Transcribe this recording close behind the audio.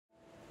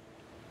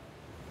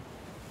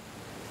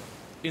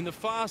In the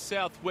far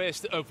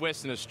southwest of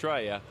Western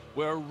Australia,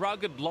 where a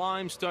rugged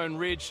limestone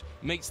ridge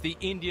meets the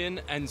Indian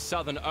and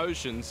Southern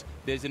Oceans,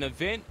 there's an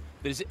event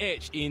that is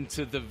etched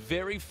into the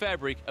very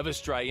fabric of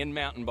Australian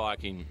mountain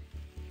biking.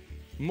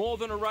 More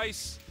than a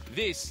race,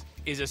 this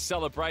is a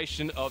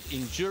celebration of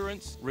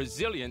endurance,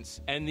 resilience,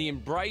 and the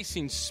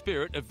embracing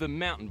spirit of the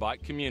mountain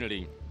bike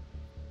community.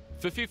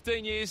 For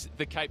 15 years,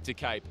 the Cape to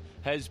Cape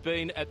has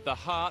been at the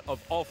heart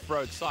of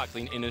off-road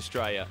cycling in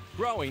Australia,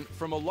 growing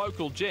from a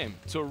local gem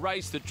to a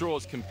race that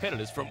draws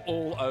competitors from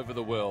all over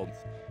the world.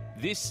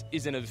 This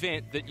is an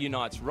event that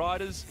unites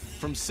riders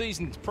from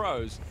seasoned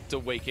pros to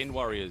weekend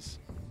warriors.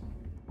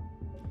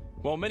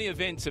 While many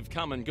events have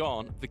come and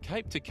gone, the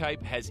Cape to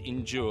Cape has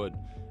endured,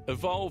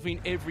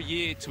 evolving every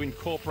year to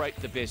incorporate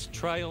the best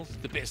trails,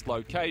 the best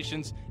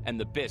locations, and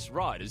the best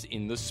riders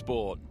in the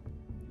sport.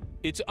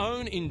 Its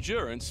own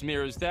endurance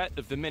mirrors that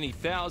of the many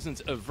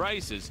thousands of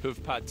racers who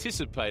have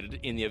participated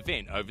in the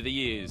event over the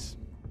years.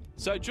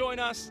 So join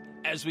us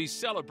as we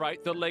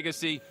celebrate the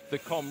legacy, the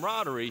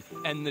camaraderie,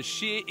 and the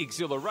sheer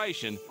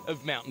exhilaration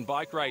of mountain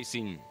bike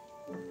racing.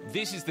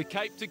 This is the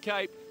Cape to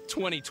Cape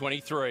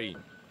 2023,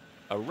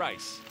 a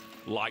race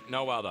like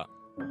no other.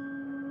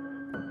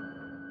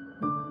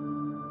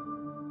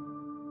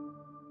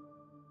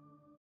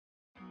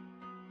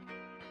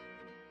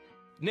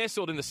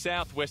 Nestled in the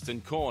southwestern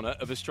corner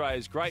of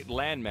Australia's great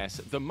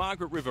landmass, the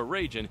Margaret River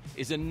region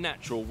is a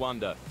natural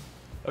wonder.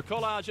 A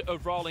collage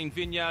of rolling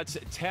vineyards,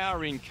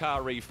 towering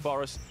Karri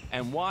forests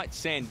and white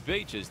sand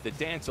beaches that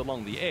dance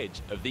along the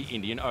edge of the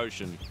Indian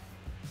Ocean.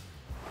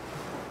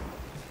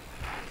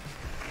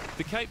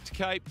 The Cape to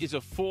Cape is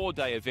a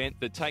 4-day event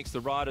that takes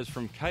the riders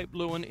from Cape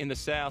Leeuwin in the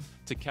south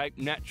to Cape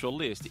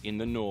Naturaliste in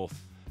the north.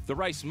 The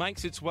race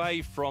makes its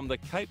way from the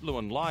Cape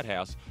Leeuwin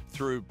Lighthouse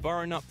through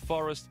Borenup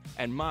Forest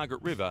and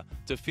Margaret River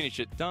to finish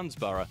at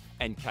Dunsborough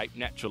and Cape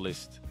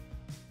Naturaliste.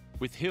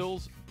 With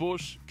hills,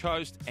 bush,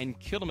 coast and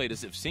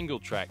kilometres of single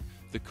track,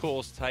 the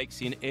course takes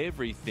in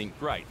everything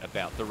great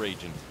about the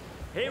region.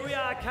 Here we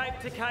are, Cape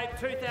to Cape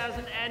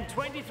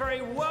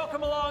 2023.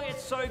 Welcome along.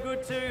 It's so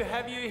good to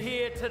have you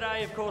here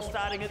today. Of course,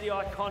 starting at the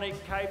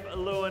iconic Cape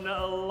Leeuwin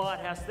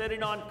Lighthouse,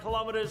 39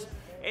 kilometres.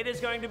 It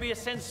is going to be a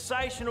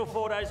sensational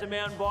 4 days of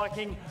mountain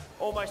biking,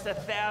 almost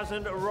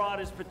 1,000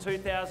 riders for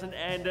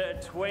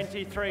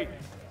 2023.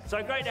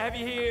 So great to have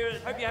you here.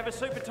 Hope you have a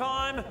super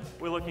time.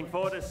 We're looking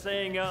forward to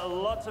seeing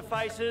lots of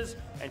faces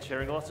and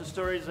sharing lots of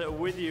stories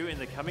with you in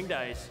the coming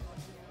days.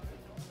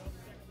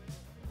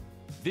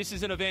 This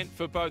is an event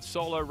for both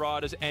solo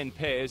riders and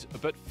pairs,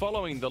 but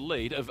following the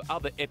lead of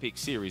other Epic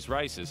Series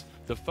races,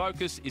 the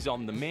focus is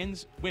on the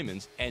men's,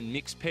 women's and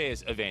mixed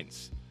pairs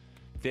events.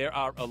 There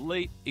are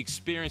elite,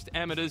 experienced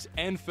amateurs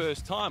and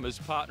first-timers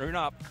partnering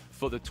up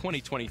for the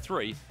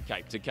 2023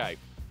 Cape to Cape.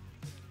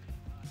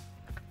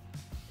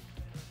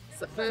 It's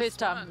the first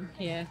time,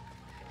 yeah.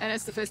 And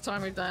it's the first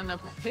time we've done a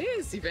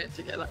pairs event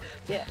together.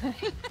 Yeah.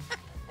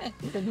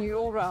 It's a new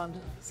all-round.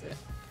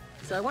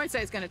 So I won't say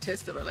it's going to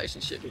test the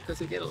relationship because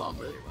we get along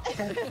really well.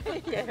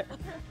 Yeah.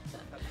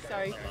 So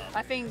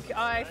I think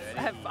I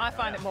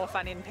find it more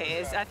fun in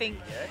pairs. I think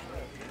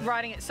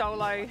riding it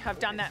solo, I've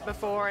done that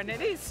before and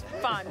it is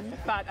fun,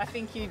 but I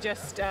think you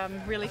just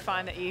really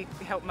find that you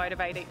help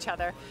motivate each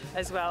other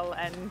as well,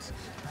 and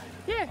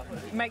yeah,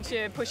 makes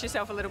you push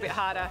yourself a little bit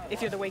harder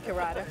if you're the weaker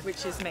rider,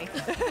 which is me.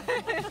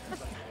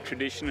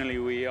 Traditionally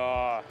we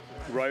are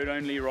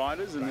road-only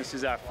riders and this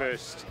is our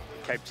first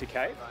Cape to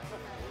Cape.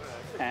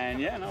 And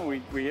yeah, no,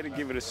 we had to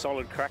give it a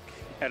solid crack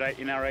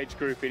in our age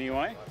group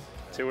anyway.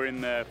 So we're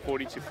in the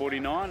 40 to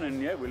 49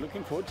 and yeah, we're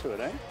looking forward to it,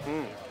 eh?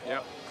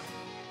 Yep.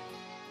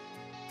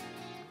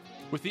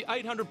 With the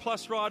 800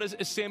 plus riders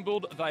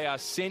assembled, they are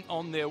sent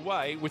on their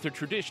way with a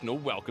traditional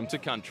welcome to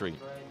country.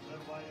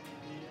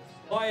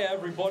 Hi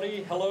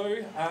everybody, hello.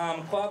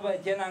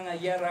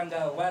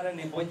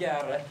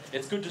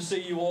 It's good to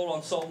see you all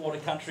on saltwater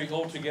country,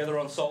 all together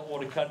on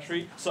saltwater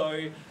country.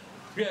 So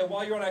yeah,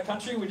 while you're on our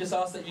country, we just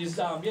ask that you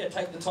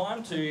take the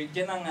time to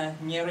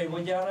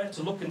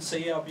to look and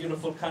see our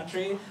beautiful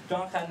country.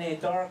 To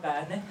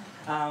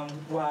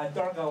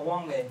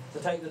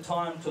take the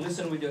time to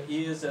listen with your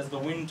ears as the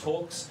wind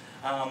talks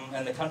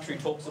and the country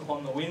talks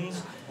upon the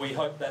winds. We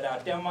hope that our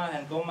Dema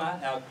and Goma,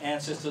 our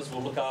ancestors,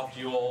 will look after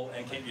you all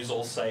and keep you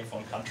all safe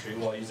on country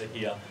while you're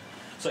here.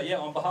 So yeah,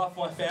 on behalf of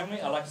my family,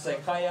 I'd like to say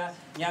Kaya,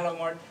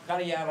 Nyalamort,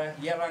 Kariyara,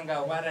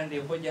 Yaranga,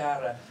 Warandi,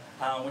 Pujara,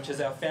 which is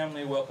our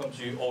family, welcomes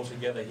you all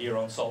together here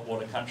on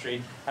saltwater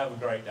country. Have a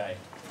great day.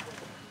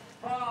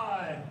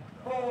 5,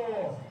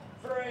 4,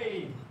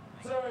 3,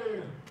 2,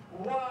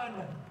 1.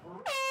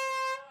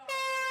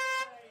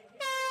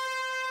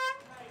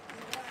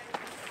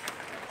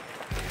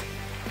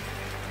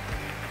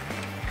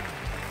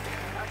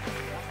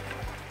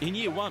 In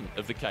year one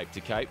of the Cape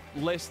to Cape,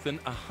 less than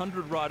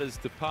 100 riders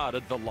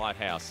departed the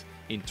Lighthouse.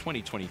 In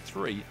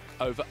 2023,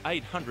 over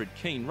 800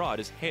 keen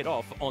riders head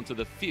off onto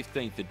the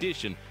 15th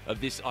edition of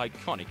this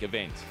iconic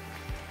event.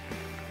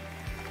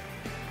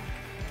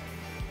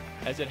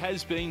 As it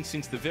has been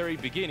since the very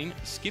beginning,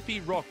 Skippy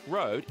Rock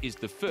Road is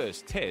the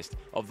first test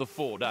of the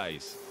 4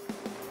 days.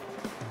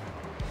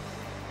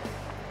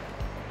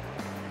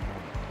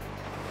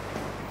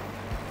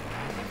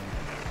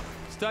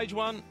 Stage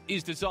 1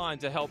 is designed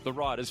to help the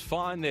riders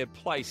find their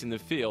place in the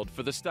field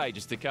for the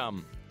stages to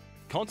come.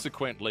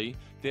 Consequently,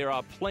 there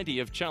are plenty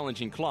of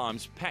challenging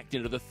climbs packed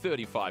into the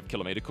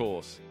 35-kilometre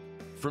course.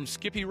 From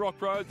Skippy Rock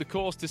Road, the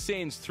course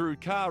descends through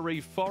Car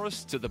Reef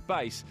Forest to the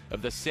base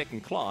of the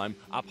second climb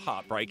up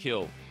Heartbreak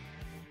Hill.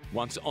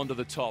 Once onto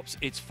the tops,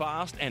 it's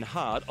fast and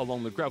hard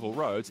along the gravel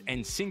roads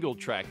and single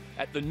track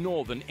at the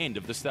northern end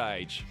of the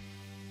stage.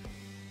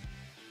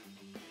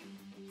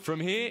 From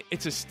here,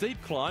 it's a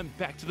steep climb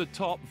back to the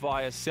top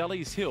via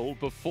Sally's Hill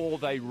before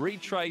they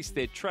retrace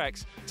their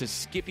tracks to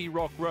Skippy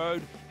Rock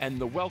Road and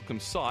the welcome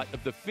sight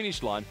of the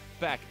finish line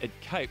back at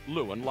Cape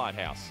Leeuwin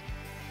Lighthouse.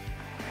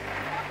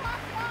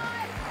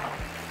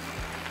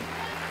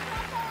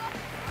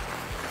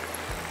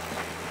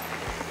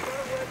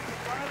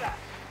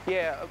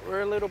 Yeah,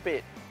 we're a little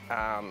bit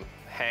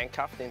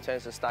handcuffed in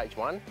terms of stage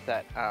 1,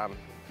 that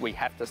we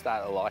have to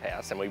start at the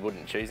Lighthouse and we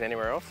wouldn't choose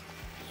anywhere else.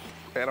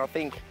 And I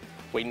think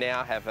we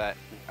now have a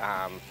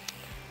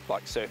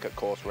like circuit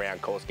course, round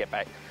course, get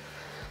back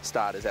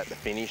starters at the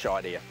finish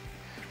idea.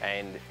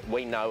 And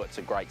we know it's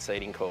a great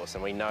seeding course,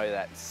 and we know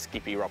that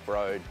Skippy Rock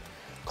Road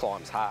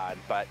climbs hard,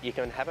 but you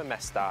can have a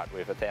mass start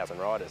with 1,000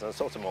 riders and it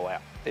sorts them all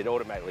out. It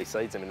automatically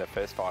seeds them in the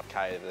first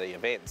 5K of the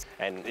events.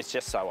 And it's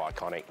just so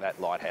iconic, that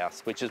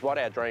Lighthouse, which is what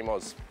our dream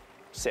was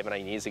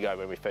 17 years ago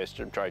when we first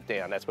drove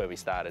down. That's where we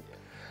started.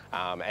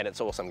 And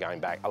it's awesome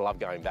going back. I love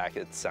going back.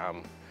 It's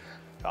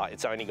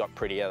only got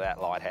prettier,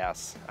 that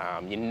Lighthouse.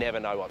 You never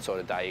know what sort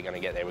of day you're going to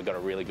get there. We've got a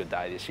really good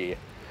day this year.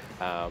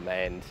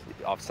 And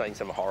I've seen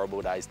some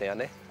horrible days down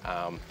there.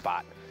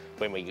 But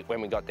when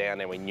we got down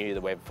there, we knew the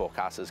weather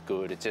forecast was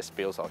good. It just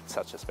feels like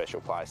such a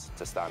special place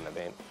to start an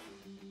event.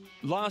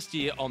 Last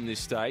year on this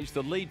stage,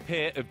 the lead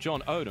pair of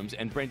John Odoms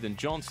and Brendan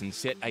Johnson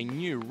set a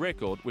new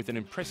record with an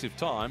impressive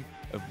time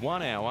of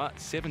 1 hour,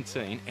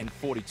 17 and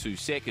 42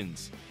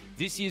 seconds.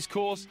 This year's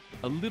course,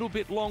 a little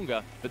bit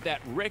longer, but that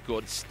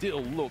record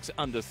still looks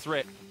under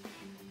threat.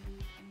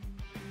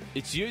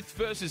 It's youth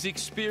versus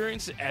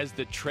experience as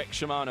the Trek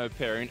Shimano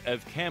pairing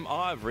of Cam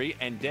Ivory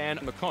and Dan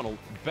McConnell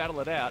battle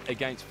it out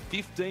against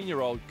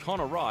 15-year-old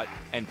Connor Wright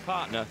and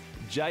partner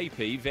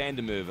JP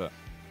Vandermeer.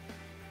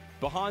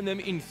 Behind them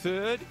in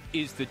third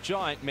is the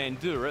Giant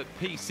Mandurah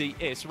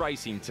PCS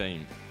racing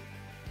team.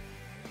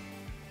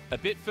 A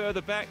bit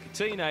further back,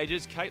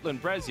 teenagers Caitlin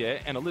Brazier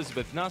and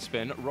Elizabeth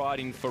Nussbaum,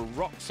 riding for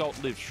Rock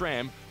Salt Liv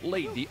Schramm,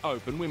 lead the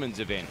Open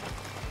Women's event.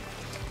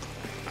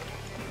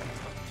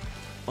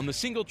 On the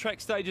single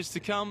track stages to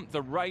come,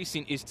 the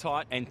racing is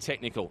tight and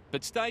technical,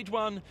 but stage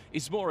 1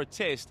 is more a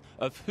test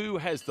of who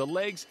has the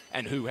legs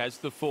and who has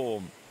the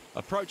form.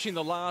 Approaching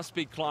the last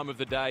big climb of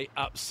the day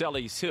up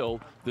Sally's Hill,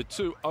 the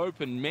two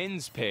Open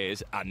men's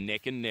pairs are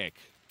neck and neck.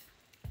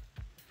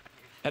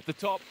 At the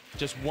top,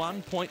 just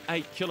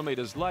 1.8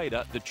 kilometres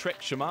later, the Trek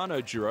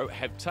Shimano duo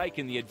have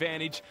taken the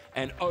advantage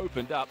and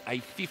opened up a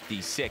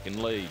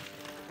 50-second lead.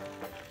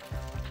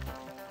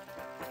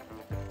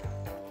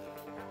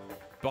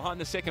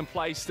 Behind the second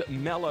placed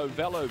Mellow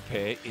Velo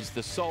pair is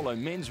the solo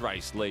men's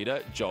race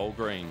leader, Joel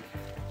Green.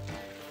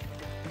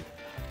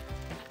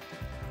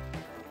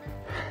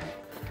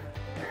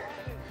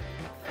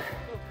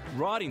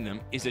 Riding them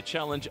is a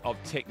challenge of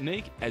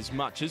technique as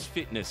much as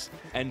fitness,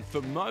 and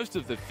for most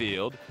of the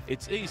field,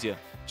 it's easier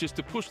just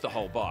to push the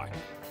whole bike.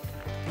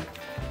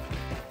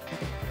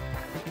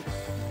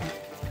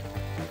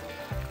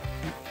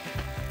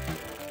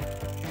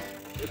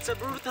 It's a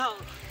brutal.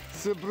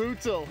 It's a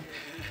brutal.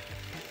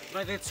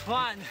 But it's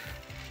fun.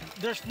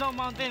 There's no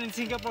mountain in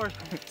Singapore,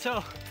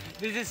 so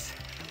this is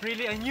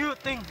really a new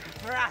thing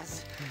for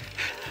us.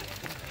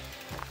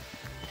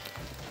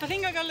 I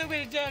think I got a little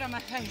bit of dirt on my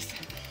face.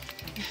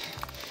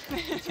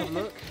 Let's have a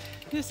look.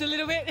 Just a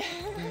little bit.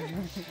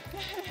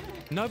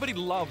 Nobody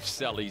loves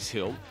Sally's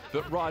Hill,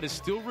 but riders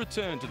still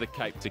return to the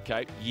Cape to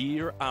Cape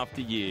year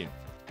after year.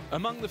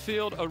 Among the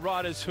field are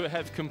riders who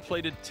have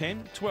completed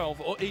 10,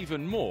 12 or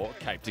even more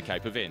Cape to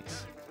Cape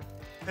events.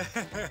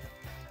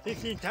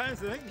 15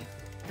 times, I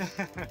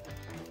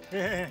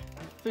think.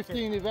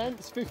 15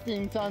 events,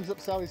 15 times up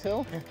Sally's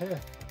Hill.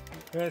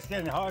 It's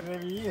getting harder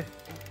every year.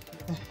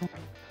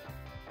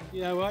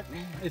 You know what?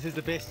 This is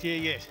the best year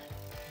yet.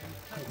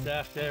 It's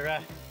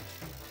after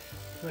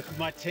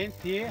my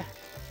 10th year,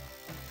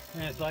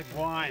 and it's like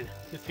wine.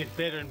 It just gets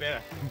better and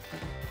better.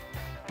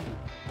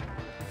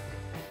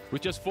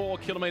 With just 4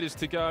 kilometres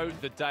to go,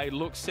 the day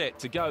looks set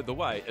to go the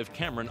way of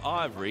Cameron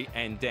Ivory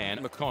and Dan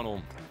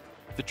McConnell.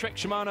 The Trek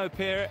Shimano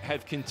pair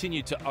have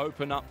continued to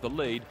open up the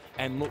lead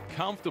and look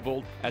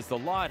comfortable as the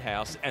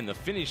Lighthouse and the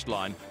finish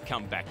line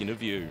come back into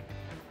view.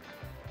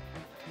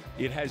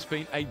 It has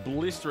been a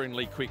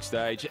blisteringly quick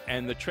stage,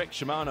 and the Trek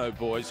Shimano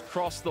boys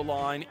cross the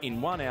line in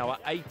 1 hour,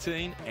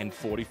 18 and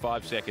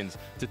 45 seconds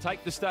to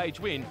take the stage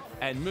win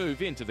and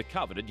move into the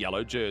coveted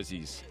yellow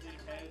jerseys.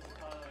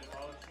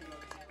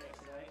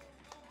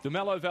 The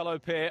Mellow Velo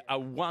pair are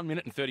 1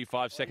 minute and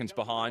 35 seconds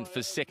behind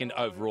for second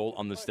overall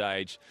on the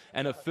stage,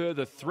 and a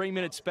further 3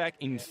 minutes back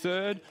in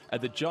third are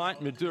the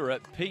Giant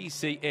Mandurah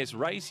PCS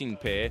racing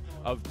pair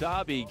of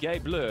Darby Gay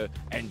Bleu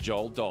and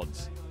Joel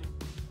Dodds.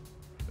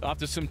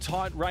 After some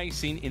tight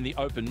racing in the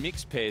open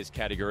mixed pairs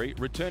category,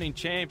 returning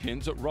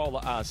champions at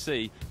Roller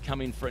RC come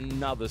in for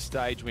another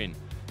stage win.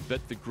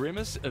 But the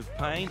grimace of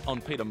pain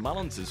on Peter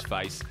Mullins'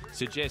 face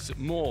suggests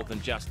more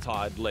than just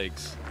tired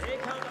legs. Here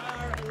come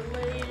our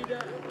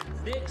lead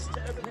mixed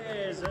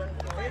pairs,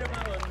 Peter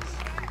Mullins.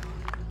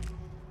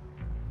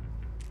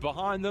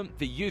 Behind them,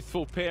 the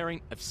youthful pairing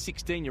of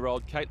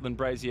 16-year-old Caitlin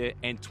Brazier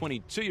and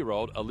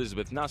 22-year-old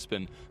Elizabeth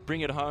Nussbaum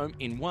bring it home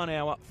in 1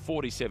 hour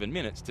 47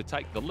 minutes to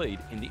take the lead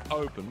in the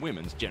open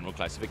women's general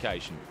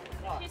classification.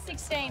 She's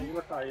 16. You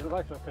look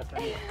like the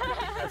 15.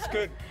 That's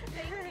good.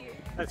 Thank you.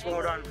 That's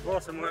well done.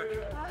 Awesome work.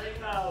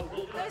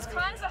 Those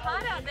climbs are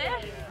hard out there.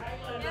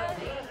 Yeah.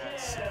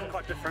 It's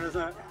quite different,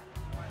 isn't it?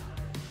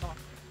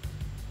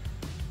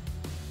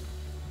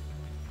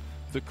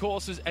 The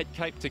courses at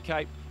Cape to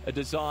Cape are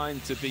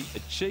designed to be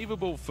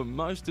achievable for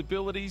most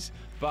abilities,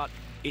 but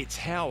it's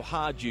how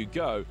hard you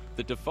go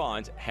that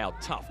defines how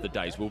tough the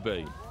days will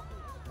be.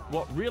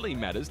 What really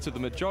matters to the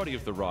majority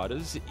of the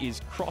riders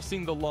is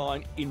crossing the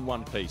line in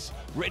one piece,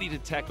 ready to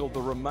tackle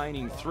the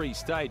remaining 3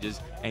 stages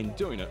and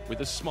doing it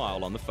with a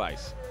smile on the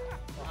face.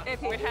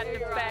 We had the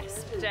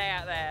best day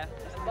out there.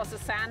 Lots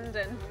of sand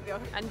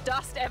and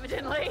dust,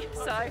 evidently,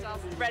 so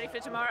ready for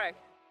tomorrow.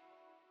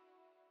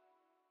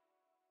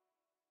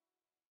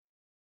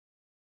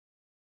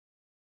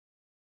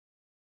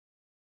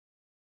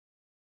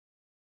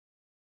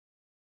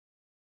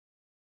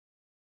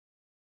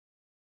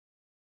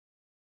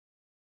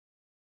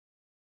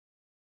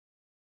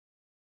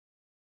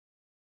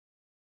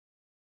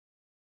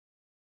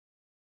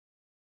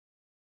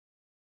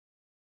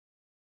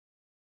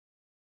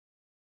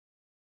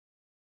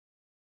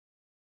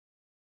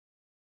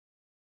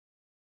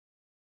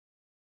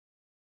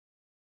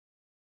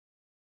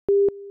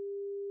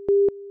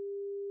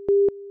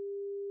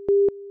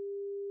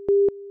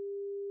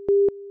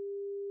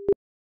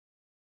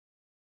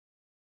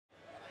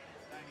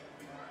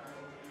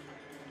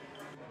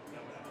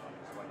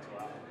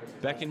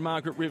 Back in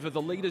Margaret River, the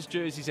leaders'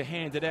 jerseys are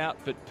handed out,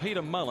 but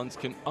Peter Mullins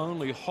can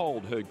only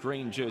hold her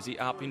green jersey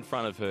up in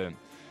front of her.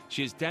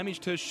 She has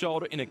damaged her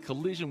shoulder in a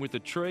collision with a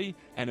tree,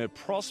 and her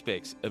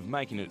prospects of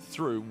making it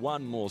through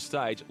one more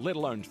stage, let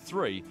alone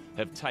 3,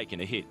 have taken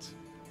a hit.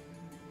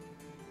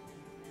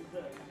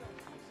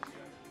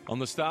 On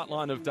the start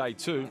line of day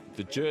 2,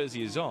 the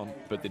jersey is on,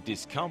 but the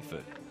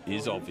discomfort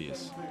is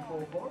obvious.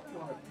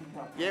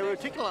 Yeah, we were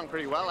ticking along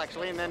pretty well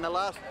actually, and then the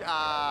last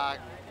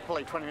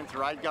probably 20 minutes of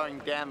raid going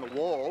down the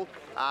wall,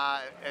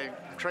 a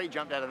tree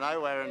jumped out of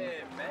nowhere and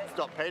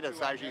stopped Peter,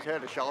 so she's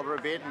hurt her shoulder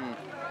a bit, and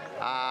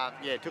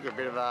yeah, took a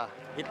bit of a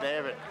hit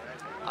there, but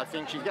I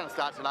think she's going to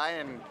start today,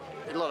 and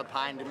a lot of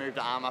pain to move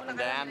the arm up and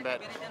down,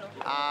 but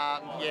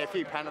yeah, a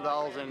few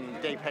Panadols and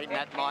deep heat and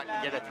that might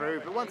get her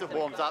through, but once it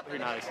warms up, who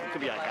knows, it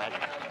could be okay.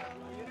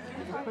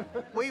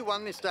 We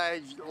won this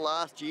stage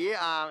last year.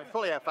 It's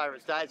probably our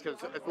favourite stage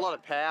because it's a lot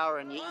of power,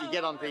 and you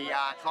get on the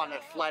kind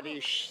of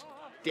flattish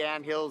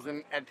downhills,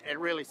 and it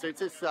really suits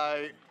us.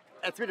 So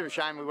it's a bit of a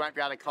shame we won't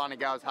be able to kind of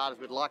go as hard as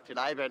we'd like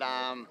today, but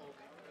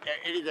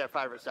it is our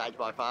favourite stage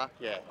by far,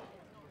 yeah.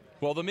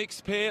 While the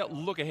mixed pair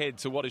look ahead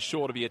to what is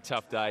sure to be a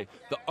tough day,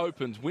 the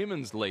Open's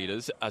women's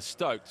leaders are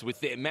stoked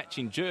with their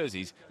matching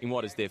jerseys in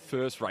what is their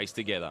first race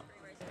together.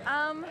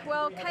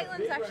 Well,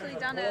 Caitlin's actually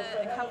done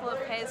a couple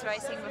of pairs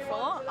racing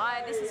before.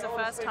 This is the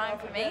first time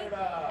for me,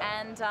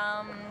 and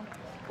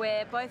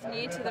we're both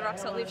new to the Rock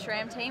Salt Live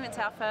SRAM team. It's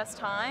our first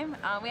time.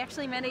 We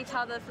actually met each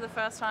other for the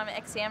first time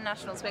at XCM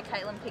Nationals, where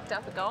Caitlin picked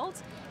up a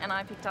gold and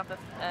I picked up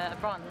a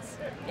bronze.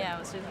 Yeah, it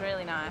was just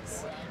really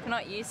nice. We're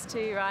not used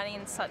to riding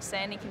in such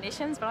sandy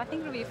conditions, but I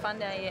think it'll be a fun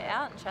day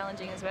out and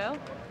challenging as well.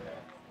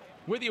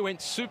 Whether you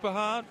went super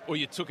hard or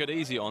you took it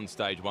easy on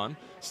stage 1,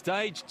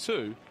 stage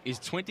 2 is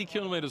 20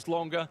 kilometres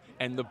longer,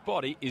 and the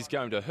body is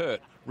going to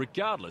hurt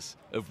regardless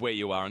of where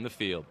you are in the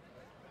field.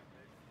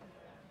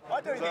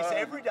 I do this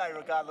every day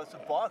regardless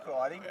of bike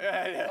riding.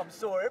 Yeah. I'm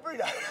sore every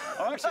day.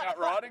 I'm actually out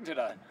riding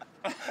today.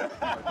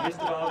 Mr.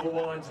 Barber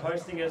Wines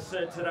hosting us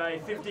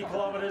today, 50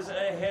 kilometres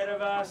ahead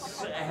of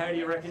us. How do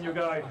you reckon you'll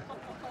go?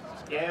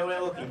 Yeah,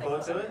 we're looking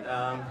forward to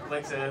it.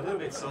 Legs are a little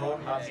bit sore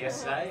after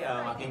yesterday.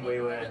 I think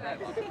we were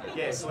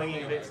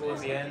swinging a bit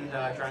towards the end,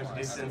 trying to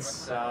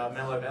distance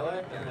Mellow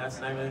Bello, and that's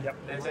the name of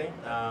their team.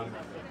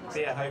 So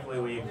yeah,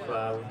 hopefully we've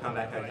come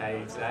back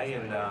okay today,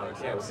 and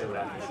yeah, we'll see what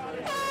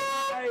happens.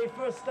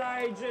 For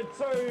stage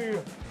 2,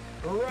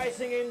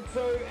 racing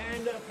into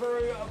and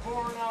through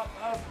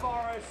Borenup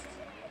Forest.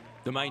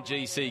 The main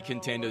GC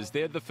contenders,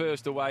 they're the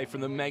first away from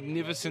the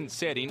magnificent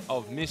setting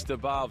of Mr.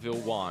 Barville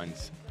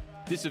Wines.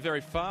 This is a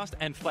very fast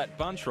and flat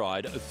bunch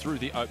ride through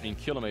the opening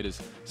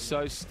kilometres,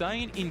 so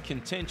staying in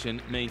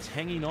contention means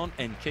hanging on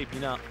and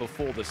keeping up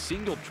before the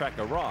single track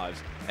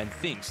arrives and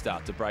things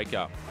start to break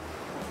up.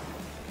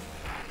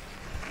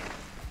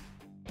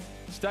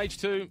 Stage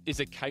 2 is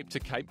a Cape to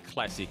Cape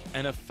classic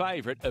and a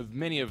favourite of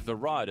many of the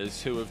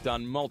riders who have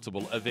done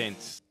multiple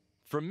events.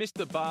 From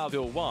Mr.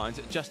 Barville Wines,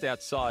 just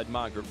outside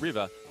Margaret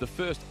River, the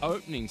first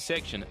opening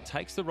section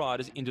takes the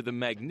riders into the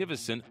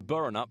magnificent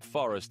Borenup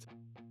Forest.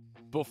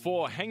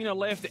 before hanging a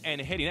left and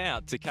heading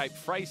out to Cape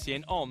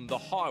Freycinet on the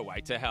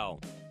highway to hell.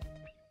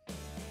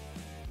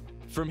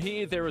 From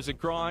here, there is a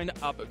grind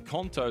up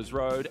Contos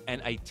Road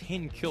and a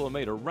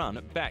 10-kilometre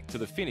run back to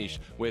the finish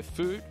where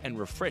food and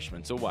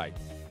refreshments await.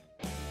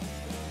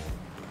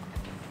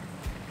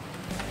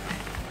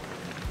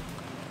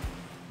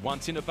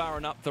 Once in a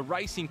Burrup, the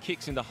racing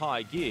kicks into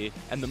high gear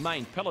and the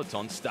main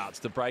peloton starts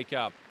to break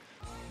up.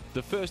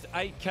 The first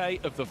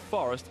 8K of the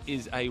Forest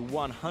is a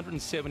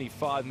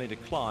 175-metre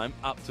climb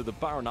up to the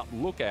Burrup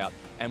Lookout,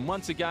 and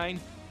once again,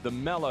 the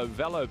Mellow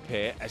Velo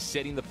pair are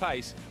setting the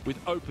pace with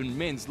open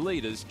men's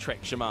leaders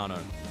Trek Shimano.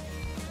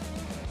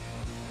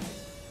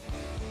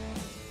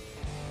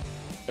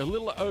 A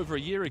little over a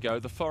year ago,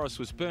 the Forest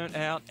was burnt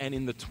out, and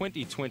in the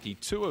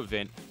 2022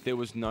 event, there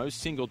was no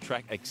single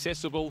track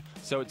accessible,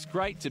 so it's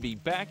great to be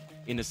back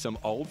into some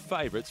old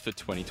favourites for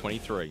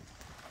 2023.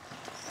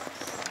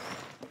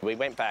 We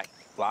went back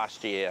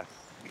last year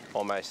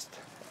almost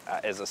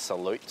as a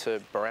salute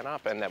to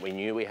Burrup, and that we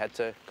knew we had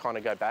to kind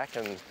of go back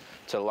and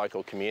to the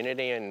local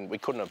community, and we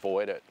couldn't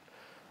avoid it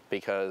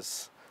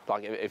because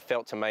it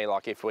felt to me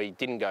like if we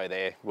didn't go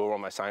there, we were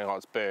almost saying, oh,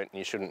 it's burnt,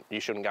 you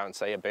shouldn't go and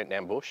see a burnt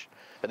down bush.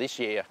 But this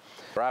year,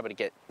 we're able to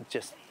get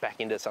just back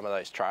into some of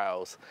those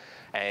trails,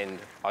 and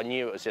I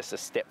knew it was just a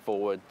step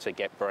forward to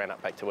get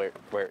Burrup back to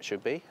where it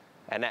should be.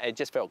 And it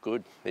just felt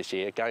good this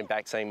year, going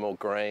back, seeing more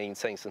green,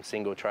 seeing some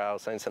single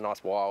trails, seeing some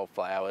nice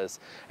wildflowers.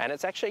 And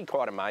it's actually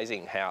quite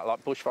amazing how,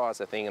 like,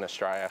 bushfire's a thing in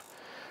Australia,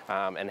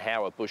 and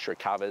how a bush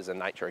recovers and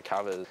nature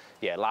recovers.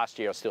 Yeah, last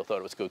year I still thought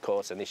it was a good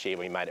course, and this year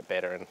we made it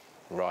better and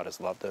riders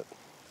loved it.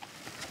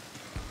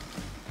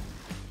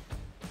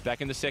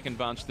 Back in the second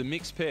bunch, the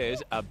mixed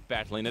pairs are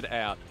battling it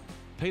out.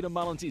 Peter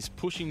Mullins is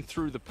pushing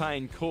through the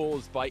pain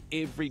caused by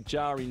every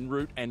jarring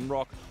root and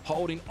rock,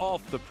 holding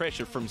off the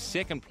pressure from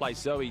second place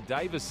Zoe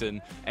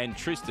Davison and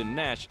Tristan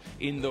Nash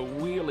in the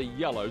Wheeler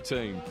Yellow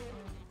team.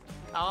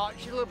 Oh,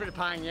 she's a little bit of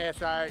pain, yeah,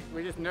 so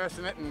we're just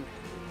nursing it and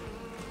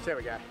there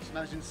we go. She's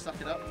managing to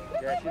suck it up?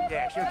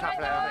 Yeah, she'll tough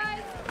it out, I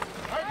think.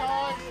 Hey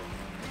guys!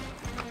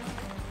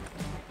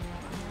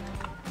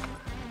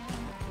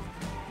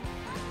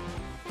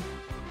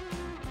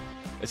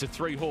 It's a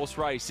three-horse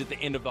race at the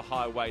end of the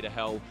highway to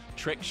hell.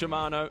 Trek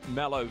Shimano,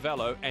 Mellow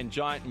Velo and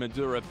Giant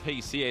Madura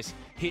PCS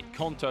hit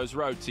Contos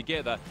Road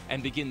together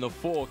and begin the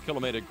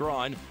 4-kilometre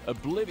grind,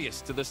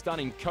 oblivious to the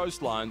stunning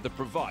coastline that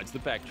provides the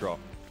backdrop.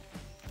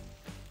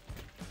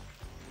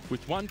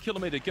 With 1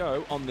 kilometre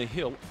go on the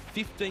hill,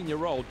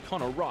 15-year-old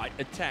Connor Wright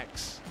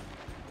attacks.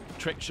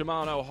 Trek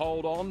Shimano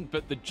hold on,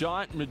 but the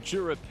Giant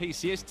Madura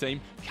PCS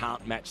team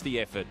can't match the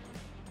effort.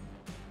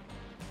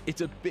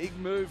 It's a big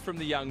move from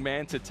the young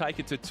man to take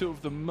it to two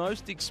of the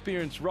most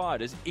experienced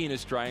riders in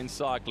Australian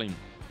cycling.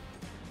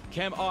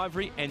 Cam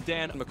Ivory and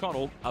Dan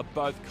McConnell are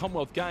both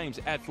Commonwealth Games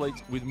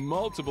athletes with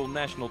multiple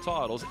national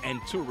titles and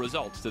tour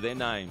results to their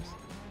names.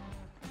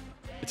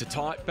 It's a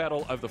tight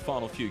battle over the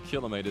final few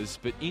kilometres,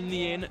 but in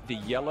the end, the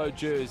yellow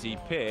jersey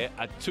pair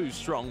are too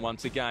strong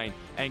once again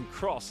and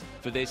cross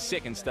for their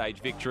second stage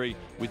victory,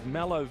 with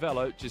Mellow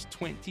Velo just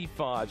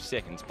 25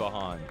 seconds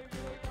behind.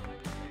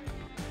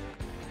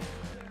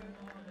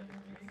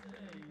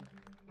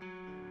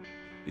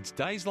 It's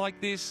days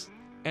like this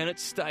and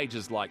it's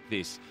stages like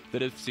this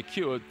that have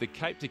secured the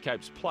Cape to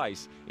Cape's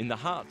place in the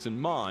hearts and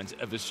minds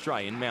of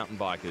Australian mountain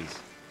bikers.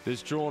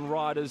 There's drawn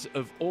riders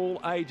of all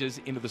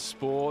ages into the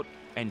sport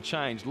and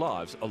changed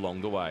lives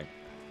along the way.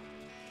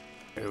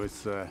 It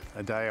was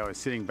a day I was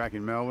sitting back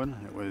in Melbourne.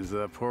 It was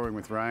pouring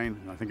with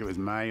rain. I think it was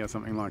May or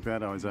something like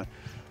that. I was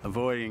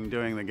avoiding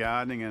doing the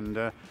gardening, and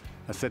I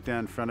sat down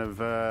in front of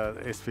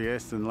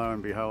SBS, and lo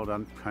and behold,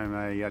 came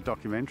a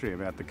documentary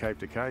about the Cape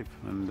to Cape.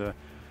 And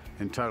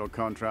in total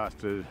contrast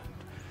to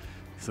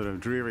sort of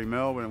dreary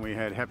Melbourne, we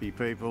had happy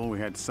people, we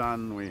had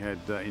sun, we had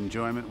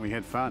enjoyment, we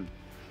had fun.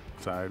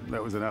 So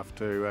that was enough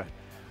to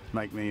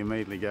make me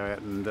immediately go out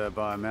and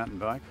buy a mountain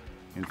bike.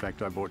 In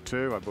fact, I bought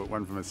two. I bought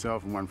one for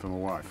myself and one for my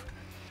wife.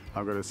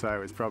 I've got to say it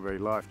was probably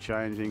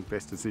life-changing,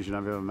 best decision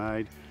I've ever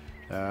made.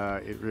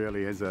 It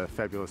really is a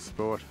fabulous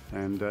sport,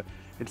 and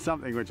it's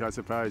something which I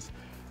suppose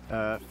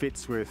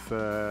fits with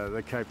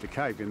the Cape to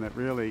Cape in that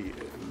really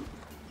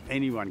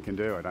anyone can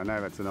do it. I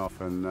know that's an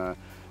often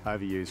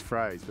overused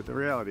phrase, but the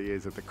reality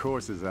is that the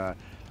courses are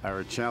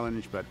a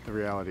challenge, but the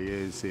reality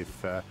is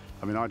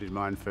I did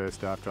mine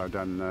first after I'd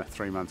done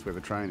 3 months worth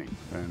of training,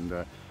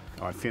 and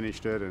I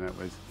finished it and it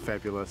was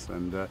fabulous,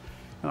 and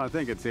I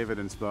think it's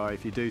evidenced by,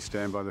 if you do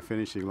stand by the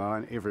finishing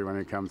line, everyone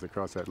who comes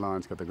across that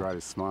line's got the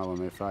greatest smile on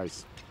their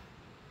face.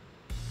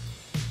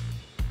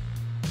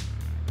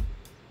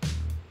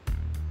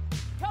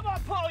 Come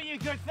on, Paul, you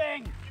good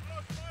thing!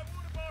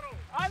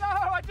 I know,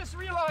 I just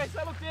realised,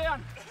 I looked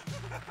down.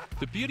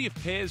 The beauty of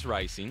pairs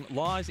racing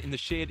lies in the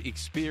shared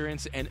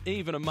experience, and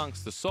even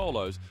amongst the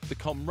solos, the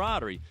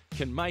camaraderie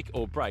can make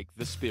or break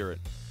the spirit.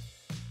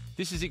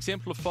 This is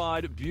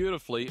exemplified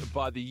beautifully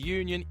by the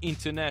Union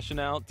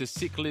Internationale de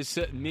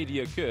Cyclistes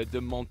Mediocres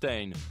de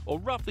Montagne, or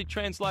roughly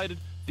translated,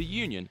 the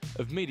Union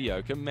of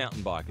Mediocre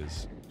Mountain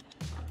Bikers.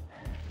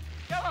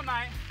 Come on,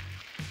 mate.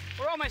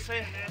 We're almost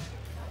here.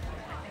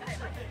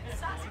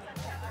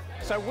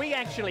 So we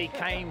actually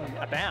came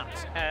about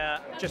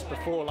just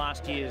before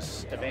last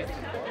year's event.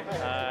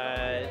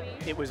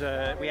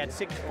 We had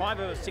 5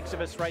 or 6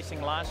 of us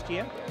racing last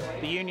year.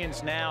 The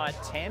union's now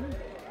at 10.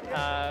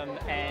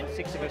 And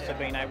 6 of us have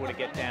been able to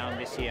get down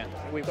this year.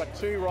 We've got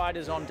 2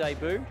 riders on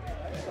debut,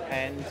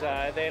 and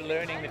they're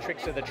learning the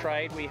tricks of the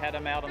trade. We had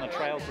them out on the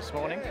trails this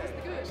morning,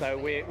 so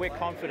we're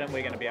confident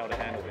we're going to be able to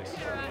handle this.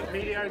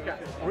 Mediocre.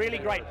 Really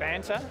great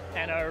banter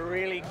and a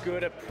really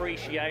good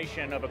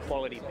appreciation of a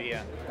quality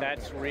beer.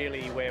 That's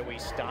really where we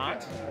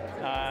start.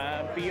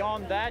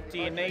 Beyond that, do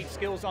you need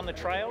skills on the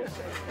trails?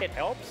 It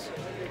helps.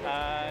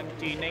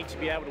 Do you need to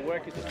be able to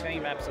work as a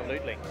team?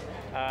 Absolutely.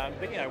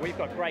 But you know, we've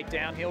got great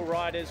downhill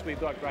riders, we've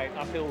got great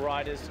uphill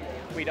riders.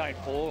 We don't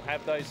all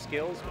have those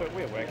skills, but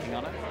we're working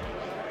on it.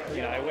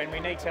 You know, when we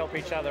need to help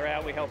each other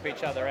out, we help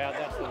each other out.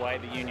 That's the way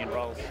the union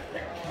rolls.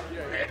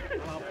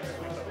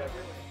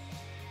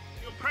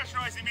 You're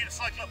pressurising me to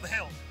cycle up the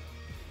hill.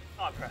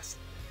 I'm pressed.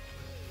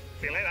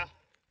 See you later.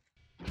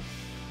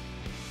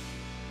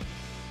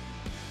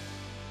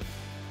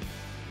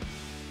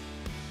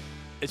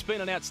 It's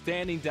been an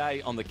outstanding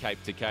day on the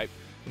Cape to Cape.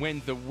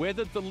 When the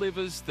weather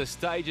delivers, the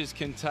stages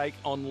can take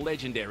on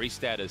legendary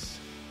status.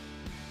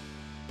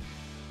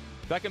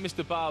 Back at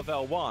Mr.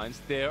 Barvel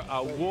Wines, there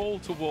are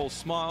wall-to-wall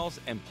smiles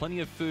and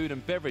plenty of food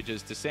and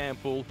beverages to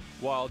sample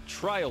while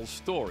trail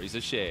stories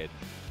are shared.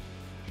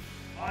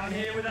 I'm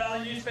here with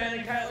Alan Newspan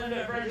and Caitlin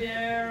de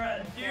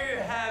Brazier. You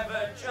have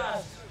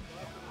just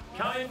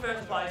come in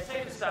first place,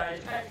 second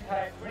stage, Cape to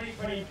Cape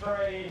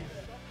 2023.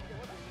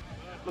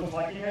 Looks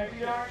like you have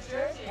your orange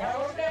jersey. How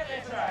was that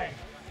there today?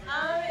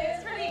 It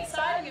was pretty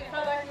exciting. It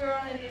felt like we were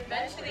on an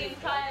adventure the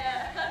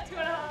entire 2.5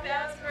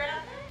 hours we were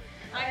out there.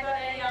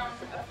 I got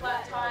a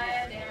flat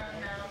tyre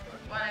down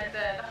one of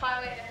the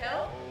highway to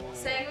hill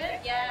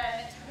segment. Yeah,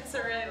 and it took us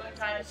a really long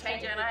time to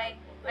change it. And I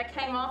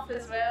came off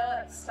as well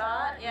at the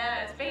start.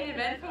 Yeah, it's been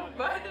eventful for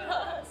both of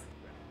us.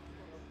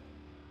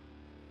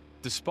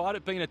 Despite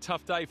it being a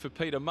tough day for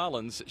Peter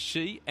Mullins,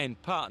 she and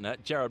partner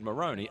Jared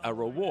Moroney are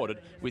rewarded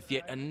with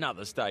yet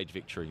another stage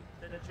victory.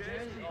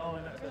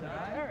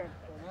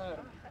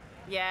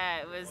 Yeah,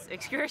 it was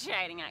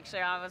excruciating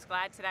actually. I was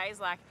glad today's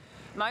like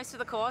most of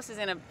the course is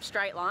in a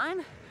straight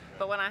line,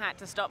 but when I had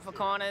to stop for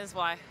corners,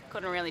 well, I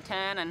couldn't really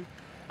turn and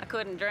I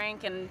couldn't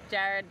drink, and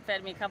Jared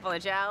fed me a couple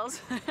of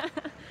gels.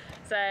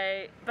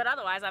 So, but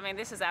otherwise, I mean,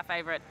 this is our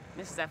favourite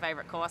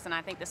course, and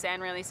I think the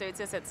sand really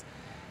suits us. It's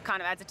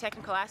kind of adds a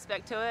technical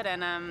aspect to it,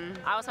 and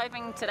I was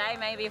hoping today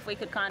maybe if we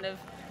could kind of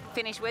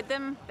finish with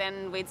them,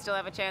 then we'd still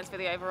have a chance for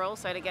the overall.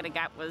 So to get a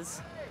gap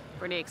was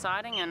pretty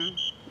exciting, and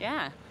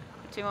yeah,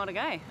 2 more to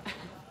go.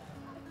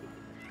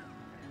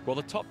 Well,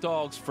 the top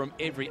dogs from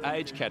every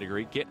age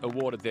category get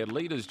awarded their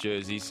leaders'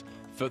 jerseys.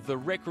 For the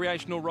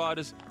recreational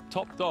riders,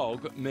 top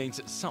dog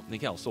means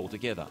something else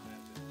altogether.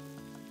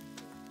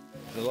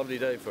 It's a lovely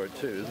day for it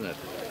too, isn't it?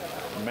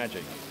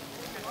 Magic.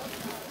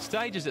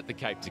 Stages at the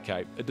Cape to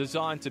Cape are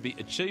designed to be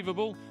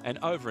achievable and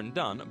over and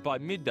done by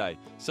midday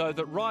so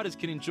that riders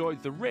can enjoy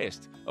the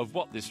rest of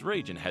what this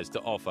region has to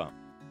offer.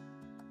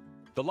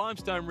 The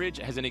Limestone Ridge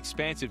has an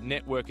expansive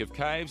network of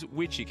caves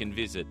which you can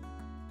visit.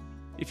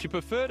 If you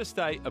prefer to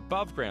stay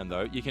above ground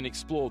though, you can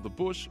explore the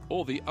bush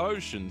or the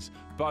oceans,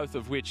 both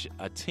of which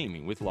are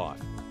teeming with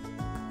life.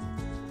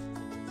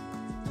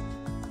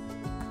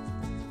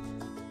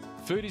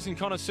 Foodies and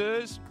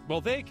connoisseurs,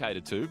 well, they're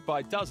catered to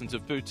by dozens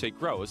of boutique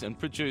growers and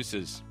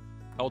producers.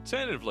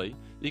 Alternatively,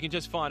 you can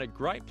just find a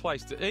great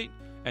place to eat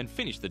and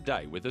finish the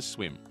day with a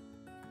swim.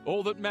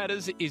 All that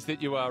matters is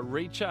that you are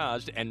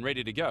recharged and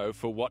ready to go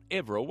for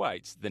whatever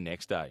awaits the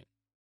next day.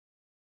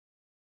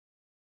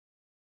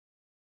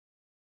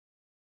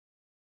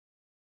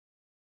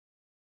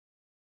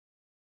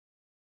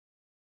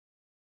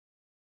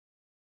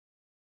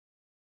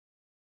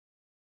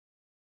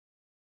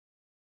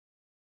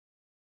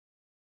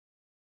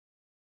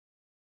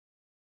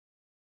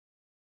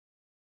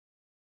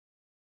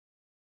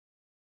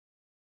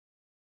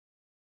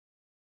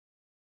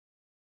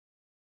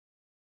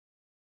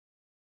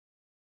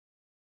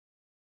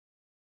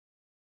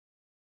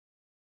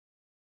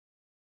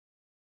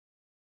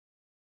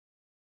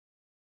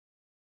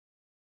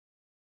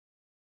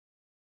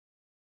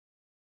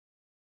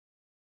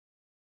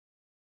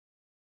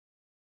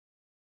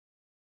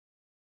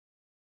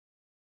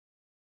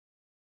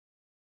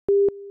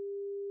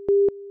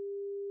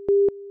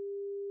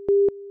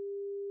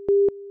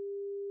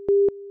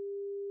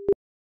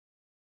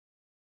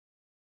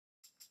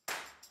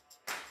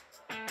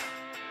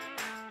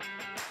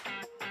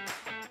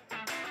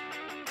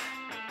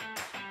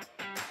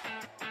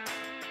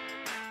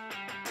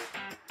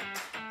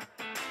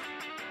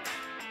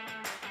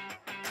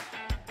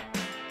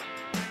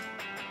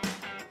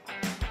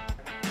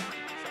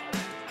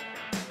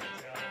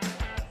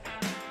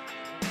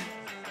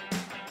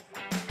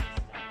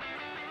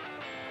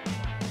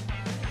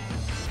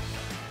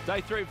 Day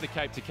 3 of the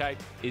Cape to Cape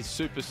is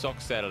Super Sock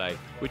Saturday,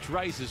 which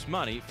raises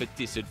money for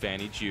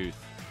disadvantaged youth.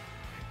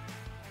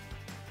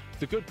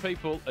 The good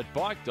people at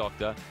Bike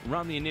Doctor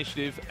run the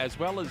initiative as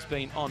well as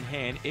being on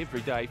hand every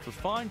day for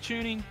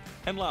fine-tuning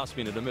and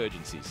last-minute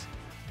emergencies.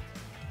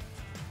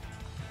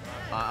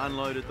 I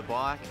unloaded the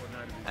bike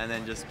and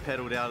then just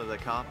pedalled out of the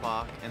car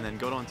park and then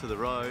got onto the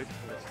road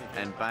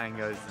and bang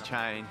goes the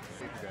chain.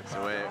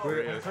 So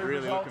we're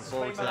really looking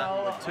forward to that.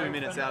 We're 2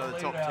 minutes out of the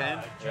top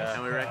 10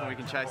 and we reckon we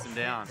can chase them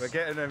down. We're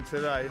getting them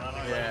today.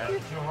 Yeah.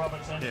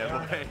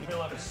 Yeah, boy.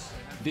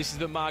 This is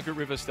the Margaret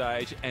River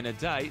stage and a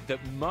day that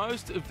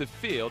most of the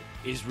field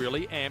is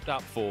really amped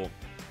up for.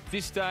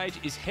 This stage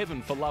is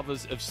heaven for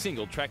lovers of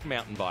single-track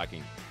mountain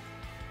biking.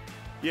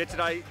 Yeah,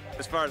 today,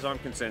 as far as I'm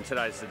concerned,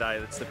 today's the day.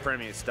 It's the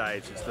premier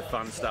stage. It's the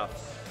fun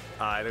stuff.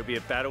 It'll be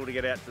a battle to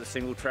get out to the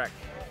single track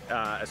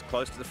as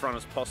close to the front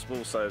as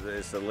possible so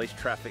there's the least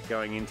traffic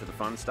going into the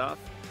fun stuff.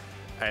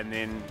 And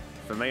then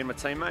for me and my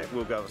teammate,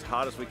 we'll go as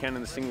hard as we can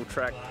in the single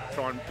track,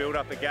 try and build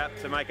up a gap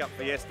to make up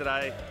for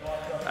yesterday,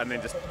 and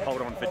then just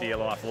hold on for dear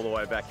life all the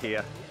way back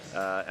here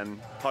and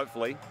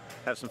hopefully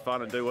have some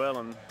fun and do well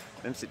and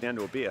then sit down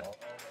to a beer.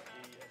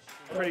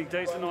 Pretty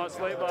decent night's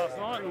sleep last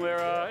night, and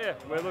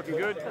we're looking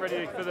good,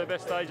 ready for the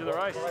best stage of the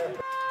race.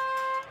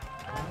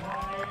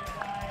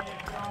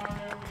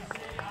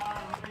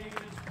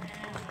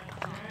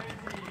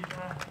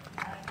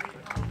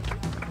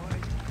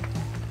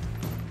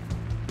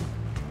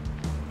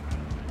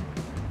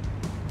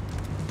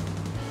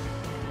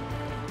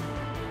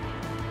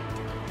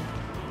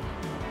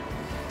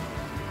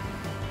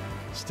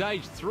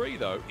 Stage 3,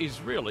 though,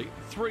 is really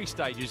 3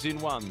 stages in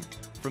one.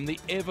 From the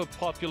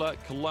ever-popular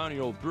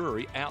Colonial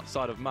Brewery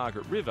outside of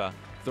Margaret River,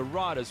 the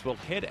riders will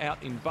head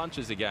out in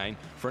bunches again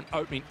for an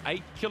opening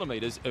 8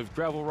 kilometres of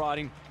gravel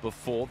riding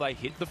before they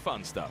hit the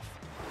fun stuff.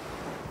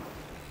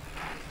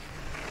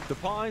 The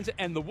Pines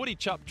and the Woody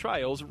Chup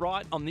trails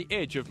right on the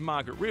edge of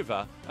Margaret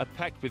River are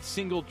packed with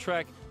single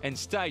track, and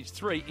Stage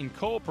 3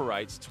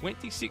 incorporates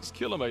 26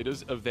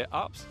 kilometres of their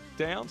ups,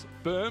 downs,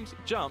 berms,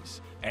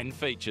 jumps and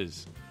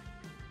features.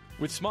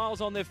 With smiles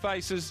on their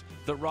faces,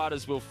 the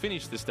riders will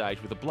finish the stage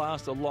with a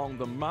blast along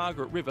the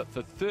Margaret River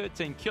for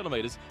 13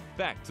 kilometres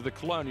back to the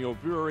Colonial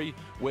Brewery,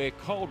 where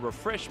cold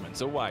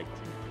refreshments await.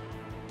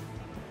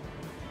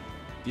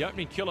 The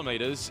opening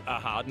kilometres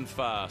are hard and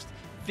fast.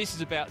 This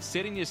is about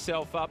setting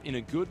yourself up in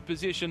a good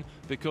position,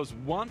 because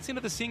once into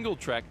the single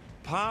track,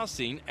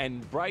 passing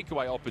and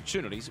breakaway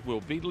opportunities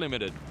will be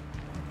limited.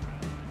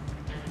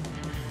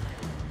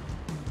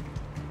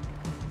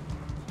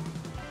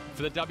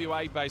 For the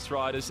WA-based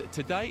riders,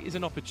 today is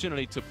an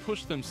opportunity to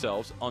push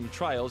themselves on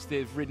trails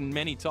they've ridden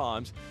many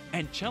times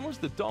and challenge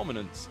the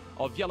dominance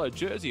of yellow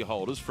jersey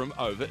holders from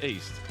over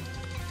east.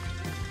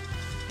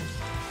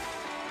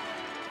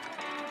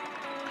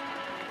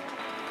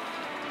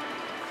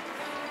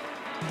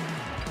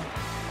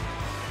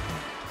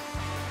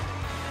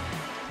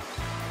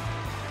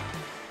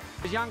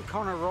 Young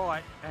Connor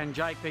Wright and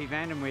JP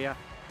Vandermeer,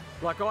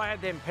 like, I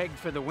had them pegged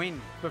for the win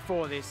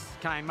before this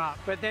came up,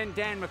 but then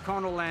Dan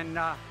McConnell and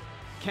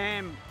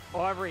Cam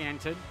Ivory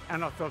entered,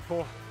 and I thought,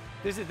 oh,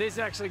 this is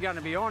actually going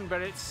to be on.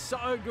 But it's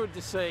so good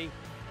to see,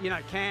 you know,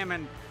 Cam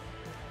and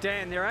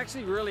Dan, they're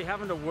actually really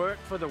having to work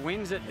for the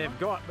wins that they've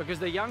got, because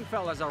the young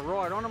fellas are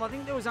right on them. I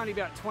think there was only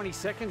about 20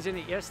 seconds in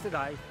it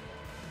yesterday.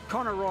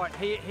 Connor Wright,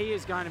 he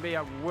is going to be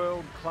a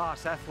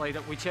world-class athlete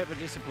at whichever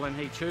discipline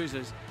he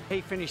chooses.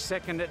 He finished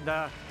second at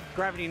the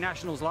Gravity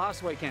Nationals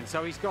last weekend,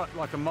 so he's got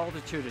like a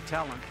multitude of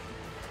talent.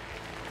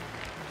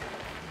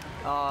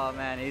 Oh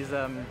man,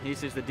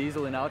 he's just the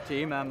diesel in our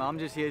team. I'm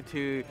just here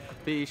to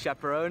be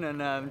chaperone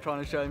and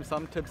trying to show him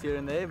some tips here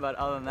and there, but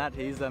other than that,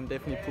 he's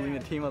definitely pulling the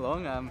team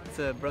along. It's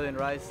a brilliant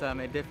race.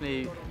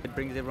 It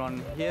brings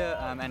everyone here,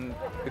 and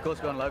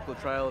because we're on local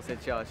trails,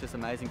 it's just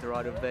amazing to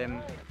ride with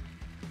them.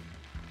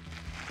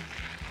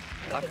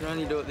 I can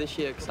only do it this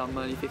year because I'm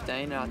only 15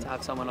 and I have to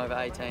have someone over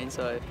 18,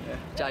 so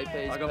yeah.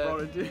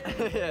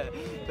 JP's yeah,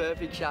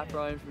 perfect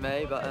chaperone for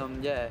me, but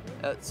yeah,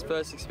 its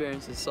first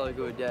experience is so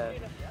good, yeah.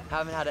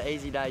 Haven't had an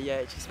easy day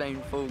yet, it's just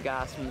been full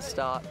gas from the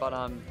start, but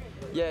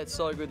yeah, it's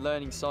so good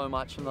learning so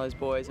much from those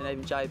boys, and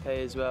even JP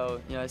as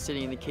well, you know,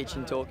 sitting in the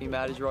kitchen talking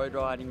about his road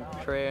riding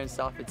career and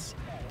stuff,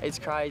 it's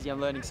crazy.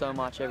 I'm learning so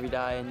much every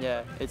day, and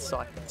yeah, it's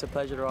a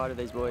pleasure to ride with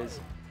these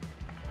boys.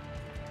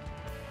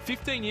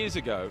 15 years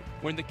ago,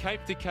 when the Cape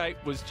to Cape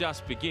was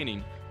just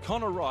beginning,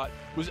 Connor Wright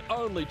was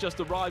only just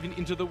arriving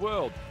into the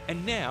world,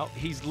 and now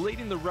he's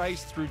leading the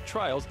race through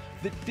trails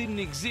that didn't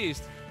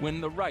exist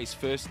when the race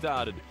first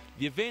started.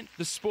 The event,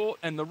 the sport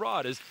and the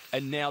riders are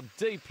now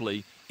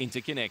deeply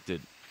interconnected.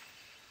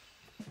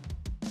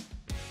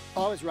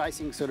 I was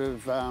racing sort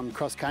of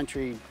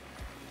cross-country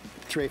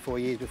 3 or 4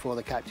 years before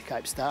the Cape to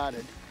Cape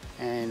started,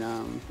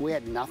 and we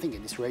had nothing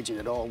in this region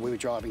at all. We were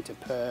driving to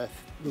Perth.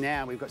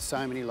 Now we've got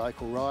so many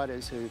local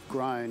riders who've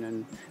grown,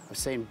 and I've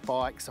seen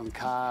bikes on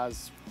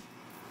cars,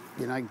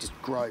 you know, just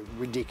grow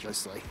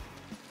ridiculously.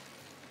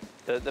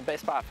 The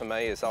best part for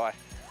me is I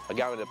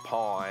go into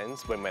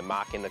Pines when we're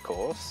marking the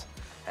course,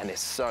 and there's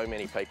so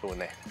many people in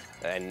there.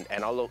 And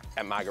I look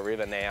at Margaret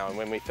River now, and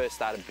when we first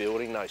started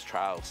building those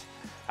trails,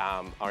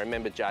 I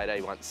remember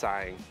JD once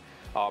saying,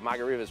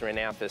 Margaret River's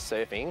renowned for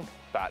surfing,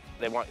 but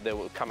there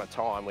will come a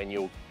time when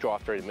you'll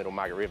drive through the middle of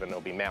Margaret River and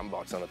there'll be mountain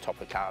bikes on the top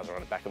of cars or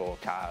on the back of all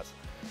the cars.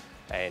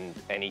 And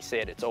he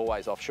said it's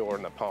always offshore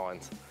in the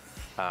pines.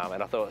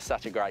 And I thought it was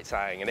such a great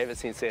saying, and ever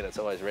since then it's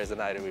always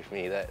resonated with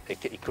me that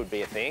it could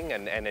be a thing,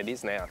 and it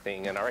is now a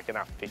thing, and I reckon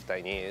after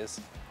 15 years,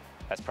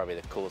 that's probably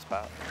the coolest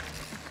part.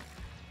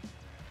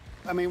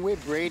 I mean, we're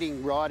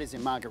breeding riders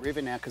in Margaret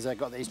River now because they've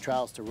got these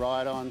trails to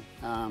ride on.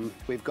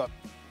 We've got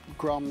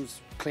Groms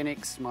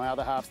clinics. My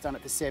other half's done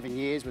it for 7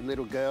 years with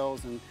little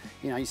girls, and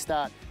you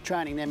start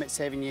training them at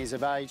 7 years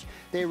of age.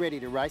 They're ready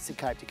to race the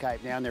Cape to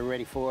Cape now, and they're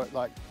ready for it,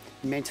 like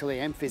mentally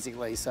and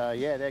physically. So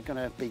yeah, they're going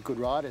to be good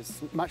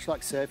riders. Much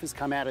like surfers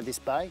come out of this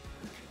bay,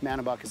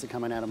 mountain bikers are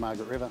coming out of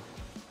Margaret River.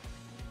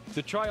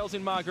 The trails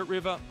in Margaret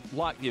River,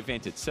 like the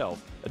event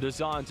itself, are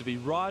designed to be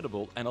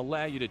rideable and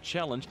allow you to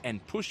challenge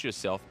and push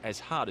yourself as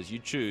hard as you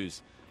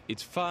choose.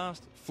 It's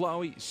fast,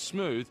 flowy,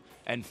 smooth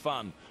and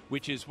fun,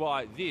 which is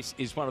why this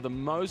is one of the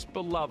most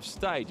beloved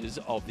stages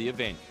of the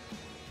event.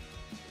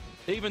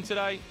 Even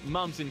today,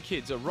 mums and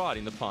kids are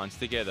riding the pines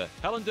together.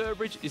 Helen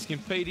Durbridge is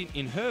competing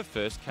in her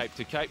first Cape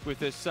to Cape with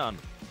her son.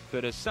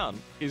 But her son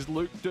is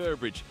Luke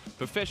Durbridge,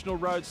 professional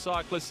road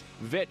cyclist,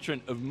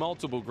 veteran of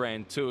multiple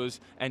Grand Tours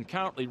and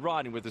currently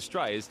riding with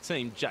Australia's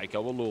team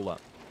Jayco Alula.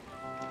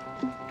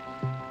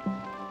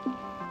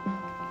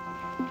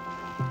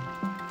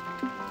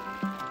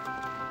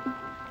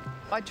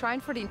 I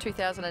trained for it in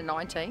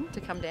 2019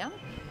 to come down,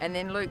 and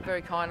then Luke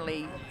very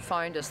kindly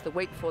phoned us the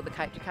week before the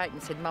Cape to Cape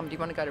and said, "Mum, do you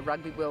want to go to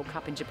Rugby World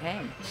Cup in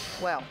Japan?"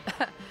 Well,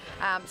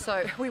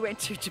 so we went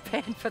to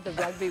Japan for the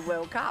Rugby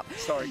World Cup.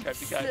 Sorry, Cape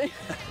to Cape.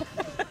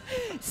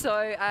 So,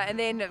 and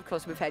then of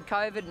course we've had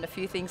COVID and a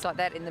few things like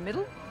that in the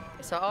middle.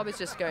 So I was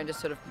just going to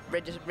sort of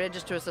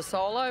register as a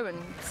solo and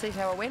see